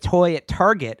points to a toy at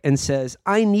Target and says,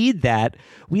 I need that,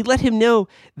 we let him know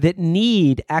that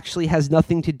need actually has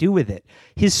nothing to do with it.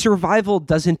 His survival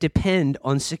doesn't depend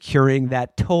on securing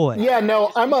that toy. Yeah,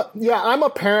 no, I'm a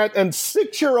parent, and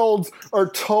 6-year-olds are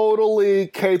totally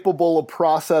capable of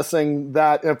processing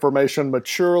that information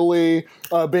maturely,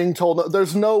 being told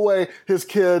there's no way his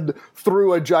kid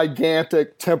threw a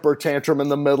gigantic temper tantrum in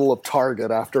the middle of Target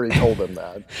after he told him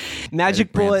that.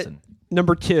 Magic bullet.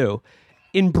 Number 2,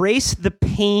 embrace the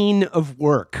pain of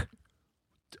work.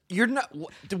 You're not...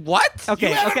 What?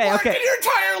 Okay. You haven't worked in your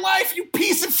entire life, you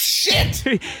piece of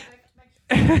shit!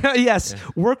 Yes,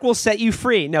 work will set you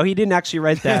free. No, he didn't actually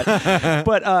write that.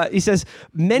 But he says,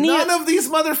 None of these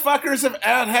motherfuckers have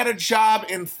had a job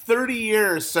in 30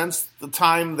 years since the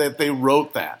time that they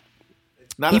wrote that.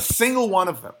 Not a single one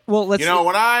of them. Well, when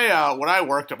I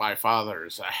worked at my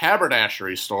father's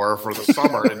haberdashery store for the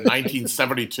summer in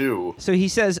 1972. So he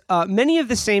says, many of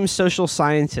the same social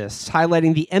scientists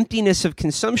highlighting the emptiness of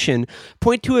consumption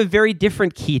point to a very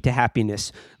different key to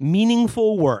happiness: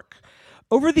 meaningful work.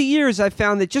 Over the years, I've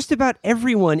found that just about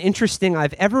everyone interesting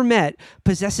I've ever met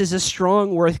possesses a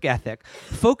strong work ethic,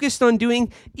 focused on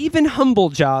doing even humble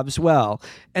jobs well,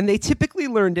 and they typically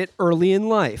learned it early in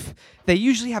life. They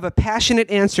usually have a passionate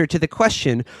answer to the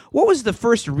question, what was the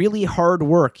first really hard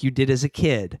work you did as a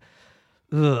kid?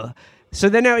 Ugh. So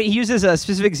then now he uses a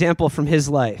specific example from his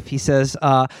life. He says,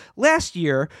 last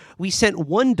year, we sent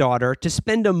one daughter to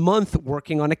spend a month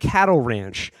working on a cattle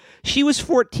ranch. She was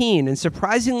 14 and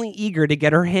surprisingly eager to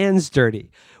get her hands dirty.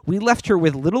 We left her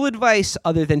with little advice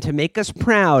other than to make us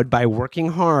proud by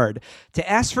working hard, to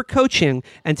ask for coaching,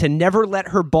 and to never let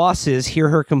her bosses hear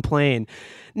her complain.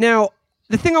 Now,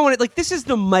 the thing I wanted, this is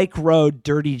the micro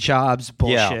dirty jobs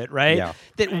bullshit, right? Yeah.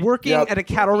 That working at a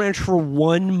cattle ranch for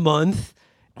 1 month,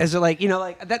 as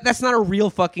that's not a real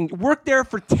fucking work there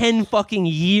for 10 fucking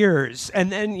years,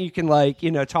 and then you can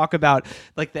talk about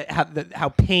how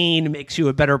pain makes you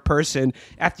a better person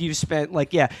after you've spent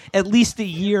at least a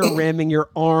year ramming your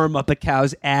arm up a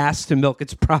cow's ass to milk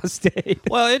its prostate.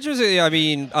 Well, interesting. I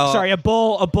mean, sorry, a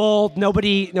bull.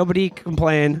 Nobody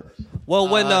complain. Well,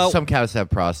 when some cows have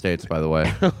prostates, by the way.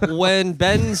 when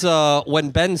Ben's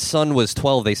son was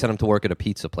 12, they sent him to work at a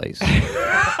pizza place.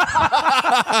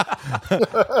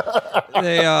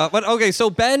 But okay, so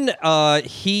Ben,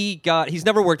 he's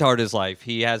never worked hard in his life.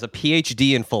 He has a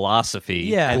PhD in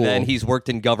philosophy, and then he's worked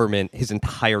in government his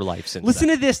entire life since. Listen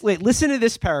to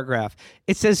this paragraph.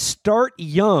 It says, "Start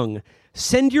young.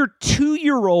 Send your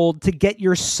 2-year-old to get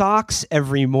your socks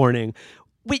every morning."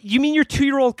 Wait, you mean your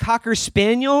 2-year-old Cocker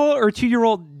Spaniel or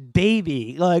 2-year-old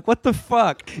baby? What the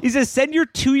fuck? He says, send your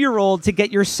 2-year-old to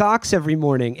get your socks every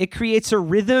morning. It creates a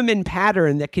rhythm and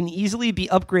pattern that can easily be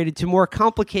upgraded to more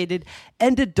complicated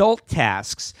and adult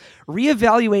tasks.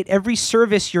 Reevaluate every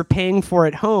service you're paying for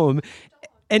at home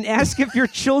and ask if your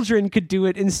children could do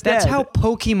it instead. That's how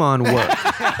Pokemon work.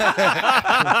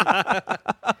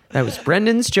 That was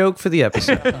Brendan's joke for the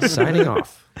episode. Signing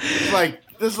off.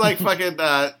 This is like fucking...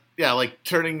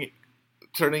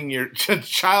 turning your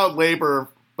child labor,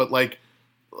 but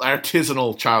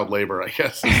artisanal child labor, I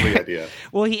guess, is the idea.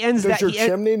 Well, he ends Does that. Does your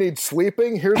chimney need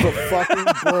sweeping? Here's a fucking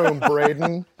broom,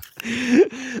 Braden.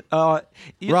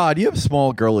 Rod, you have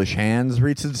small girlish hands.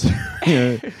 Reach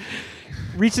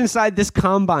inside this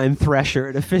combine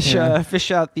thresher to fish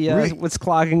out the what's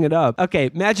clogging it up. Okay,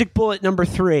 magic bullet number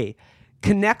 3: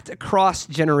 connect across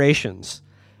generations.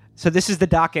 So this is the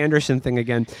Doc Anderson thing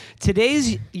again.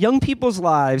 Today's young people's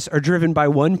lives are driven by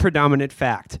one predominant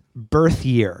fact: birth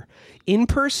year. In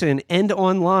person and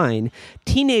online,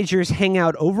 teenagers hang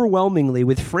out overwhelmingly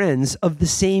with friends of the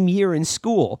same year in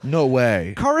school. No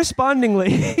way.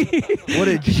 Correspondingly... What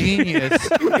a genius.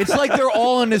 It's like they're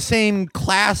all in the same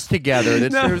class together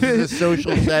that serves as a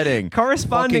social setting.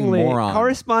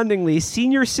 Correspondingly,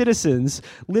 senior citizens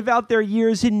live out their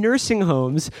years in nursing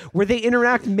homes where they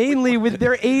interact mainly with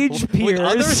their age peers. With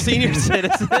other senior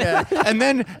citizens. Yeah. And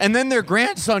then their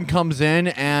grandson comes in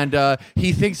and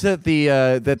he thinks that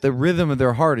the rhythm of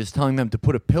their heart is telling them to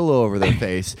put a pillow over their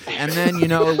face. And then,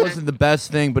 it wasn't the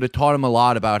best thing, but it taught him a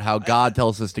lot about how God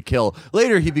tells us to kill.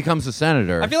 Later, he becomes a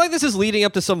senator. I feel like this is leading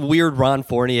up to some weird Ron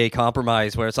Fournier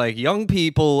compromise where it's like young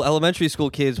people, elementary school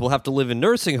kids will have to live in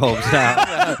nursing homes now.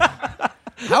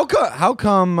 How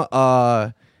come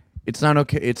it's not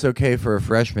okay? It's okay for a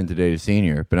freshman to date a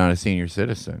senior, but not a senior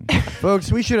citizen.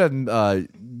 Folks, we should have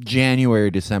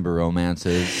January-December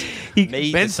romances.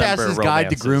 Ben Sass's Guide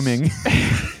to Grooming.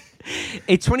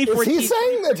 A 2014. Is he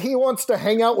saying that he wants to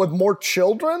hang out with more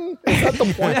children? Is that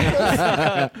the point of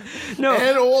this? No.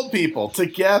 And old people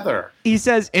together. He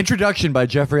says, Introduction by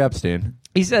Jeffrey Epstein.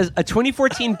 He says, a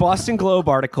 2014 Boston Globe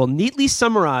article neatly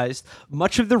summarized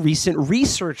much of the recent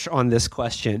research on this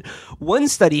question. One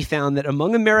study found that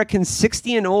among Americans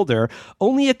 60 and older,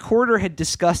 only a quarter had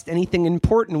discussed anything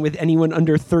important with anyone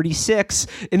under 36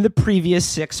 in the previous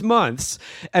 6 months.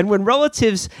 And when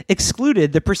relatives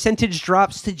excluded, the percentage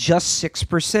drops to just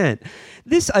 6%.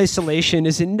 This isolation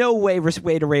is in no way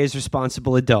to raise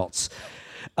responsible adults.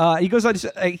 He goes on. He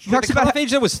talks The about cutoff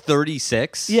age that was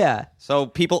 36. Yeah. So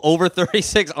people over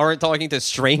 36 aren't talking to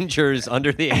strangers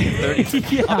under the age of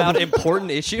 30 about important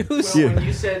issues. Well, when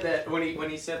you said that, when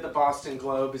he said the Boston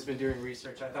Globe has been doing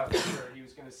research, I thought for sure he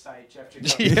was going to cite Jeff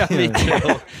Jacoby. Yeah, me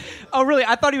too. Oh, really?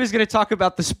 I thought he was going to talk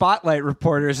about the Spotlight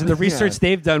reporters and the research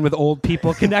they've done with old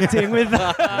people connecting with.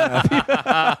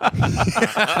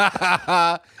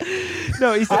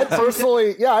 No, he said.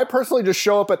 I personally just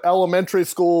show up at elementary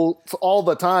school all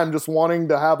the time, just wanting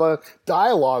to have a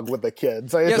dialogue with the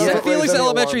kids. Yeah, so Felix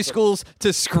Elementary Schools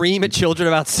to scream at children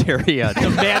about Syria,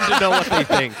 demand to know what they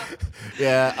think.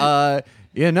 Yeah,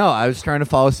 no, I was trying to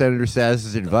follow Senator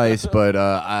Sass's advice, but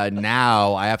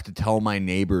now I have to tell my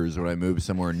neighbors when I move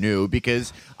somewhere new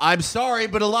because I'm sorry,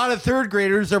 but a lot of third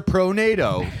graders are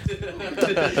pro-NATO.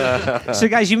 So,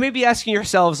 guys, you may be asking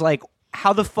yourselves, like,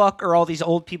 how the fuck are all these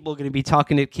old people going to be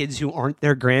talking to kids who aren't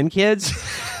their grandkids?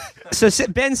 So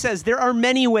Ben says there are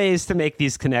many ways to make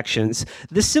these connections.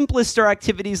 The simplest are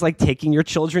activities like taking your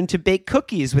children to bake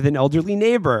cookies with an elderly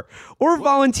neighbor or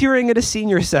volunteering at a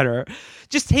senior center.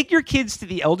 Just take your kids to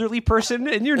the elderly person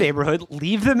in your neighborhood,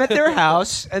 leave them at their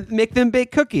house, and make them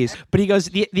bake cookies. But he goes,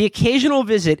 the occasional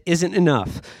visit isn't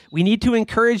enough. We need to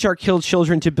encourage our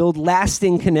children to build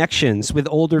lasting connections with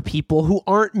older people who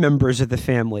aren't members of the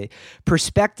family.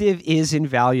 Perspective is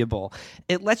invaluable.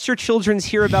 It lets your children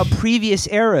hear about previous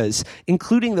eras,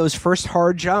 including those first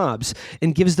hard jobs,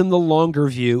 and gives them the longer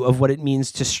view of what it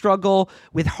means to struggle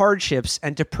with hardships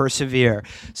and to persevere.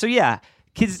 So yeah,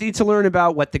 kids need to learn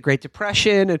about what the Great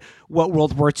Depression and what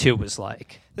World War II was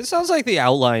like. This sounds like the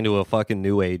outline to a fucking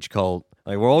New Age cult.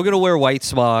 Like, we're all going to wear white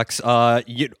smocks,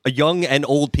 young and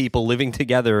old people living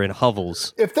together in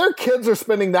hovels. If their kids are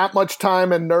spending that much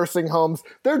time in nursing homes,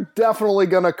 they're definitely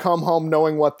going to come home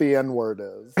knowing what the N-word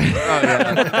is. Oh,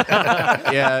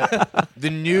 yeah. Yeah. The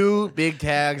new big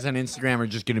tags on Instagram are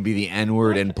just going to be the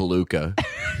N-word and Palooka.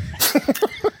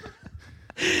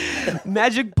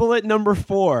 Magic bullet number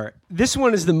 4. This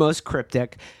one is the most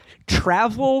cryptic.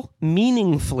 Travel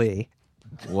meaningfully.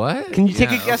 What? Can you take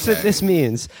a guess what this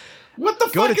means? What the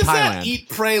Go fuck to is that Thailand. eat,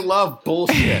 pray, love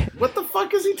bullshit? What the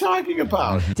fuck is he talking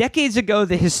about? Decades ago,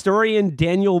 the historian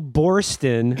Daniel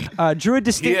Borston drew a He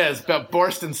distinct... is, but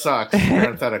Borston sucks,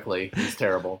 parenthetically. He's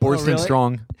terrible. Borston really?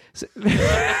 Strong. So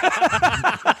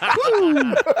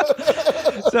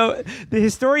the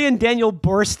historian Daniel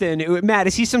Borston, Matt,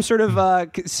 is he some sort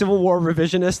of Civil War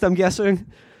revisionist, I'm guessing?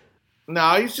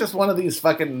 No, he's just one of these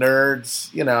fucking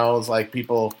nerds. You know, it's like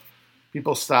people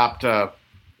stopped,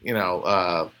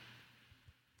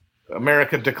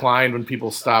 America declined when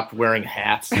people stopped wearing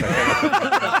hats.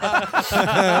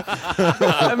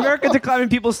 America declined when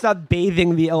people stopped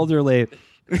bathing the elderly.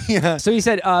 Yeah. So he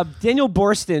said, Daniel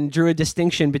Borston drew a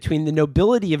distinction between the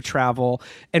nobility of travel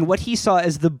and what he saw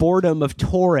as the boredom of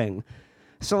touring.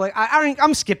 So, like,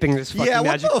 I'm skipping this fucking Yeah, what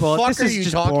magic the bullet. fuck This are is you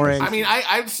just talking boring. about? I mean,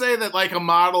 I'd say that like a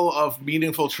model of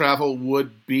meaningful travel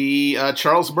would be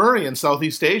Charles Murray in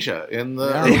Southeast Asia in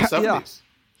the early 70s.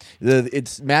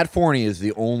 It's Matt Forney is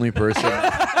the only person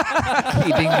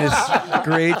keeping this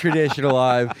great tradition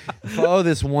alive. Follow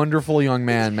this wonderful young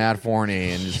man, Matt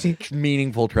Forney, and his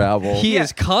meaningful travel. He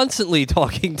is constantly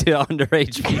talking to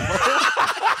underage people.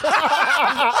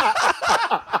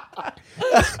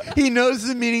 He knows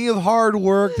the meaning of hard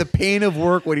work, the pain of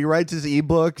work when he writes his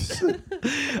ebooks.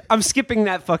 I'm skipping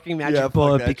that fucking magic Yeah, fuck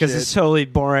bullet that because shit. it's totally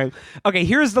boring. Okay,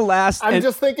 here's the last. I'm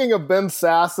just thinking of Ben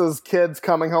Sass's kids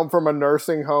coming home from a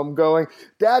nursing home going,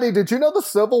 Daddy, did you know the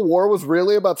Civil War was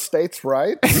really about states'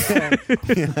 rights?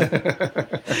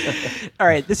 All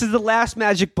right, this is the last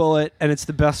magic bullet, and it's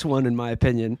the best one in my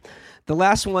opinion. The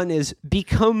last one is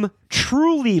become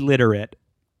truly literate.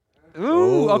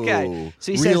 Ooh, okay.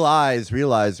 So he says,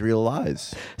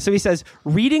 realize. So he says,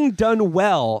 reading done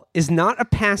well is not a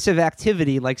passive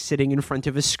activity like sitting in front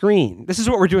of a screen. This is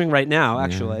what we're doing right now,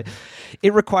 actually.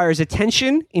 It requires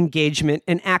attention, engagement,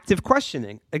 and active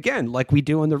questioning. Again, like we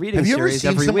do on the reading Have you ever series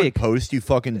seen every someone week. post, you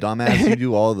fucking dumbass? You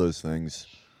do all those things.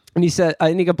 And he said,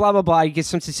 and he go, blah, blah, blah. He gets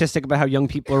some statistic about how young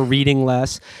people are reading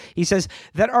less. He says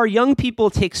that our young people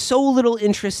take so little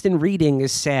interest in reading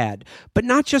is sad, but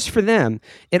not just for them.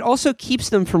 It also keeps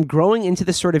them from growing into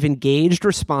the sort of engaged,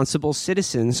 responsible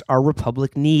citizens our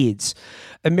republic needs.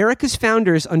 America's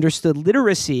founders understood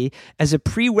literacy as a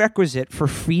prerequisite for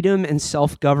freedom and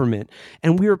self-government,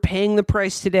 and we are paying the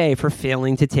price today for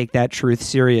failing to take that truth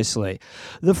seriously.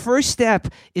 The first step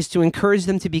is to encourage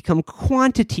them to become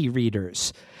quantity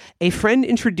readers. A friend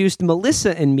introduced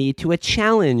Melissa and me to a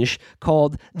challenge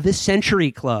called the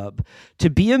Century Club. To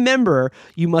be a member,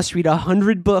 you must read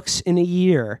 100 books in a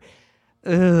year.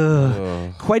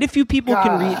 Quite a few people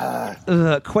can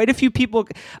read. Quite a few people.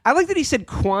 I like that he said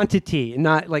quantity,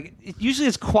 not like. Usually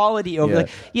it's quality over.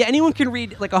 Yeah. Anyone can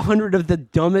read like 100 of the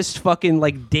dumbest fucking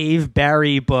like Dave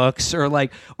Barry books,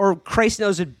 or Christ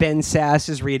knows what Ben Sass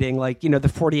is reading, like the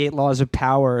 48 Laws of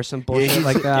Power or some bullshit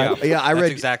like that. Yeah, I That's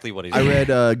read exactly what he's I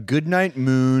read Goodnight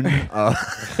Moon.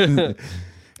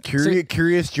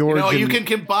 Curious George. You can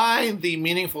combine the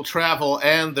meaningful travel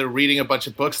and the reading a bunch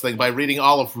of books thing by reading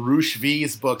all of Rush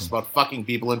V's books about fucking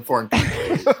people in foreign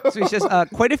countries. So he says,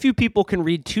 quite a few people can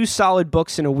read 2 solid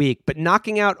books in a week, but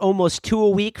knocking out almost 2 a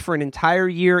week for an entire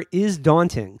year is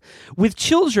daunting. With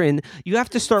children, you have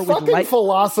to start with Fucking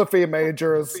philosophy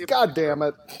majors. God damn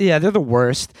it. Yeah, they're the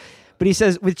worst. But he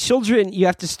says, with children, you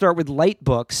have to start with light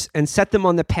books and set them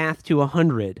on the path to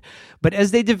 100. But as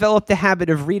they develop the habit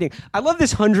of reading, I love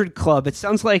this 100 club. It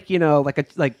sounds like,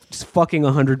 like just fucking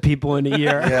 100 people in a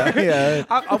year.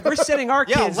 Yeah. We're setting our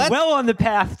kids well on the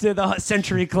path to the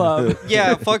Century Club.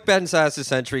 Yeah, fuck Ben Sass's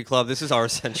Century Club. This is our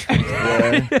Century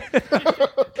Club.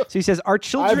 So he says, our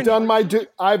children...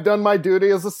 I've done my duty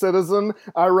as a citizen.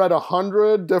 I read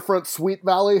 100 different Sweet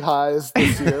Valley Highs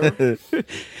this year.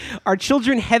 Our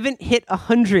children haven't hit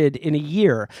 100 in a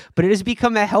year, but it has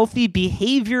become a healthy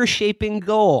behavior-shaping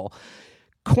goal.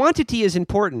 Quantity is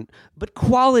important, but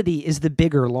quality is the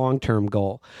bigger long-term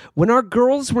goal. When our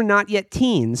girls were not yet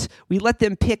teens, we let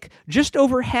them pick just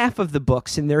over half of the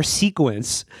books in their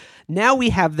sequence. Now we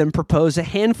have them propose a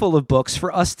handful of books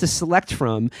for us to select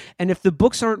from, and if the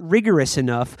books aren't rigorous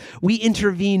enough, we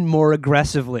intervene more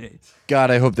aggressively.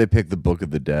 God, I hope they pick the Book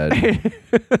of the Dead.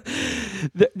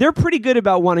 They're pretty good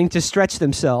about wanting to stretch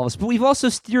themselves, but we've also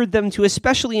steered them to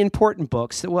especially important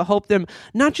books that will help them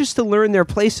not just to learn their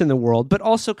place in the world, but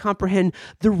also comprehend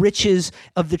the riches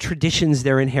of the traditions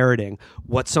they're inheriting.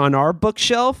 What's on our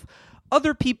bookshelf?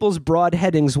 Other people's broad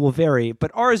headings will vary,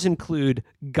 but ours include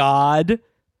God.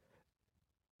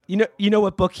 You know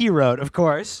what book he wrote, of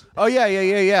course. Oh,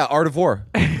 yeah. Art of War.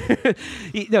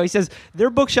 He says, their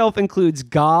bookshelf includes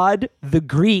God, the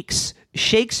Greeks,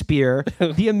 Shakespeare,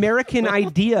 the American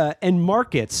Idea, and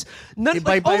markets.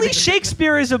 Only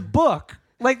Shakespeare is a book.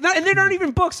 And they aren't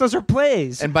even books; those are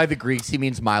plays. And by the Greeks, he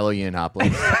means Milo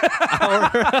Yiannopoulos.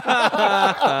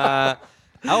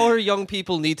 Our young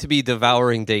people need to be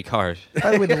devouring Descartes. By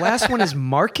the way, the last one is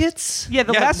markets? Yeah,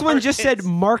 the last one just said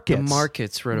markets. The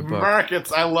markets wrote a book.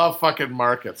 Markets. I love fucking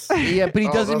markets. Yeah, but he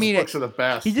doesn't mean books it. are the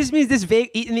best. He just means this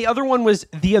vague. And the other one was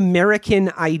the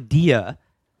American Idea.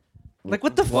 Like,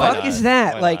 what the fuck is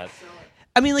that? Why not?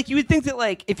 I mean, you would think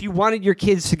that, if you wanted your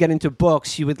kids to get into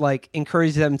books, you would,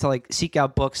 encourage them to, seek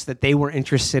out books that they were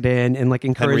interested in and,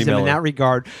 encourage them in that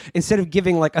regard. Instead of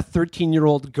giving, a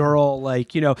 13-year-old girl,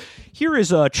 here is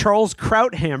Charles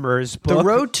Krauthammer's book. The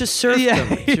Road to Serfdom,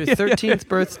 to your 13th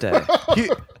birthday.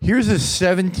 Here's a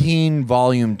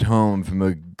 17-volume tome from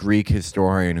a Greek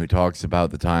historian who talks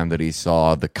about the time that he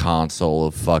saw the consul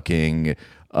of fucking...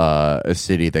 a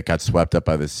city that got swept up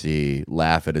by the sea,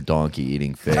 laugh at a donkey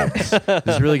eating figs. This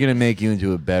is really going to make you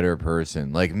into a better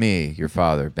person, like me, your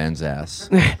father, Ben's ass.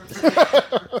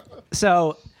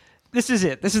 So, this is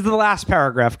it. This is the last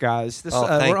paragraph, guys.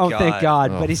 Thank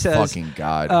God. But he says, fucking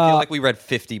God. I feel like we read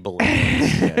 50 balloons.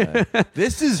 Yeah.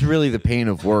 This is really the pain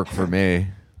of work for me.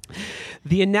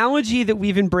 the analogy that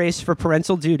we've embraced for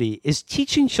parental duty is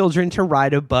teaching children to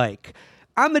ride a bike.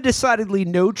 I'm a decidedly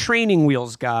no training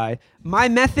wheels guy. My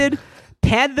method?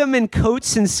 Pad them in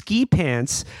coats and ski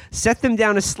pants, set them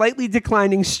down a slightly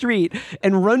declining street,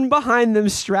 and run behind them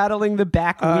straddling the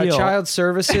back wheel. Child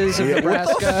Services of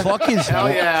Nebraska. What the fuck is Hell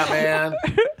yeah, man.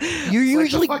 You're It's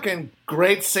usually like the fucking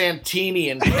great Santini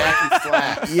and khaki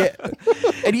slacks. yeah,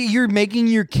 and you're making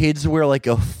your kids wear like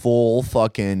a full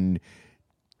fucking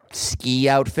ski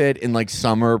outfit in like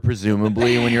summer,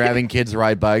 presumably when you're having kids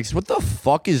ride bikes. What the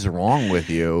fuck is wrong with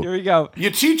you? Here we go. You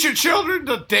teach your children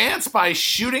to dance by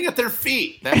shooting at their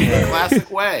feet. That's the classic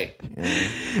way.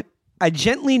 I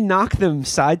gently knock them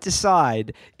side to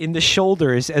side in the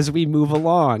shoulders as we move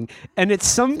along. And at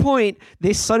some point,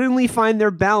 they suddenly find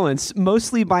their balance,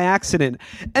 mostly by accident.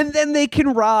 And then they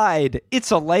can ride.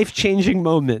 It's a life-changing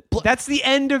moment. That's the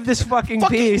end of this fucking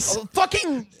piece.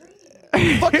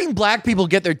 Fucking black people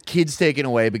get their kids taken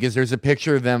away because there's a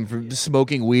picture of them from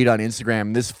smoking weed on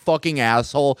Instagram. This fucking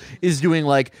asshole is doing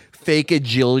like fake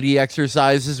agility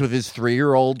exercises with his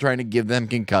 3-year-old, trying to give them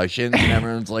concussions, and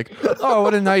everyone's like, "Oh,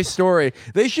 what a nice story."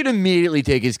 They should immediately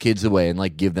take his kids away and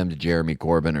like give them to Jeremy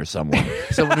Corbyn or someone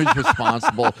who's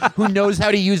responsible, who knows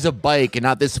how to use a bike, and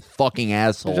not this fucking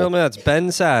asshole. Gentlemen, that's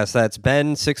Ben Sass. That's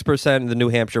Ben, 6% in the New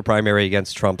Hampshire primary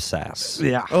against Trump Sass.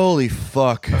 Yeah. Holy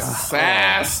fuck!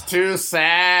 Sass to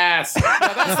sass. Now,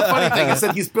 that's the funny thing, is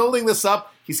that he's building this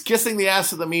up. He's kissing the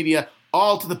ass of the media,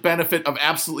 all to the benefit of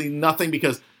absolutely nothing,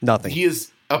 because he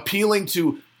is appealing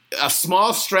to a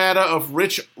small strata of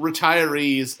rich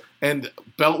retirees and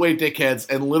beltway dickheads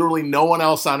and literally no one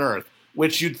else on earth,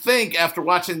 which you'd think, after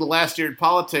watching the last year in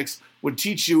politics, would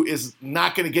teach you is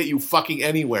not going to get you fucking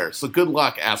anywhere. So good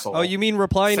luck, asshole. Oh, you mean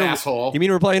replying Asshole.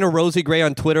 to Rosie Gray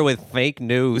on Twitter with fake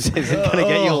news isn't going to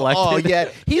get you elected? Oh, yeah.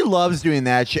 He loves doing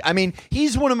that shit. I mean,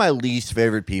 he's one of my least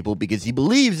favorite people because he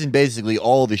believes in basically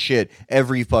all the shit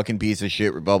every fucking piece of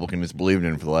shit Republican has believed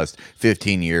in for the last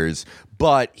 15 years.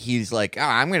 But he's like,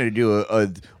 I'm going to do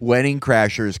a Wedding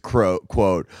Crashers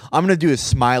quote. I'm going to do a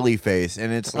smiley face.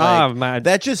 And it's like,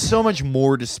 that's just so much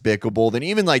more despicable than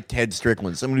even like Ted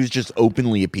Strickland, someone who's just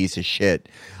openly a piece of shit.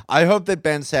 I hope that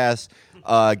Ben Sass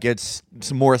gets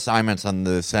some more assignments on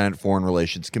the Senate Foreign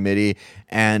Relations Committee.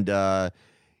 And,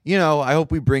 I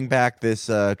hope we bring back this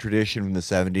tradition from the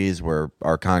 70s where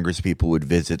our Congress people would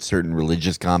visit certain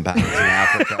religious compounds in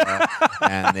Africa,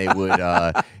 and they would,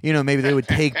 maybe they would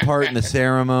take part in the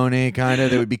ceremony, kind of.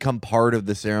 They would become part of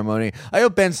the ceremony. I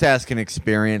hope Ben Sass can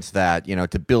experience that,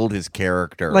 to build his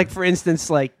character. Like, for instance,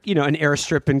 an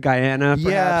airstrip in Guyana,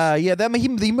 perhaps. Yeah,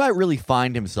 he might really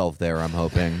find himself there, I'm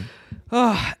hoping.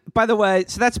 Oh, by the way,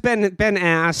 so that's Ben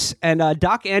Ass, and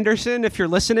Doc Anderson, if you're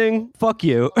listening, fuck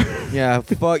you. Yeah,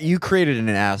 fuck, you created an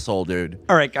asshole, dude.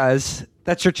 All right, guys,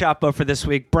 that's your Chapo for this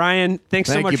week. Brian, thanks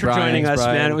so much for joining us,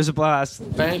 Brian. man. It was a blast.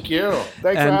 Thank you.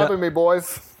 Thanks for having me,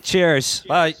 boys. Cheers.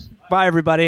 Bye. Bye, everybody.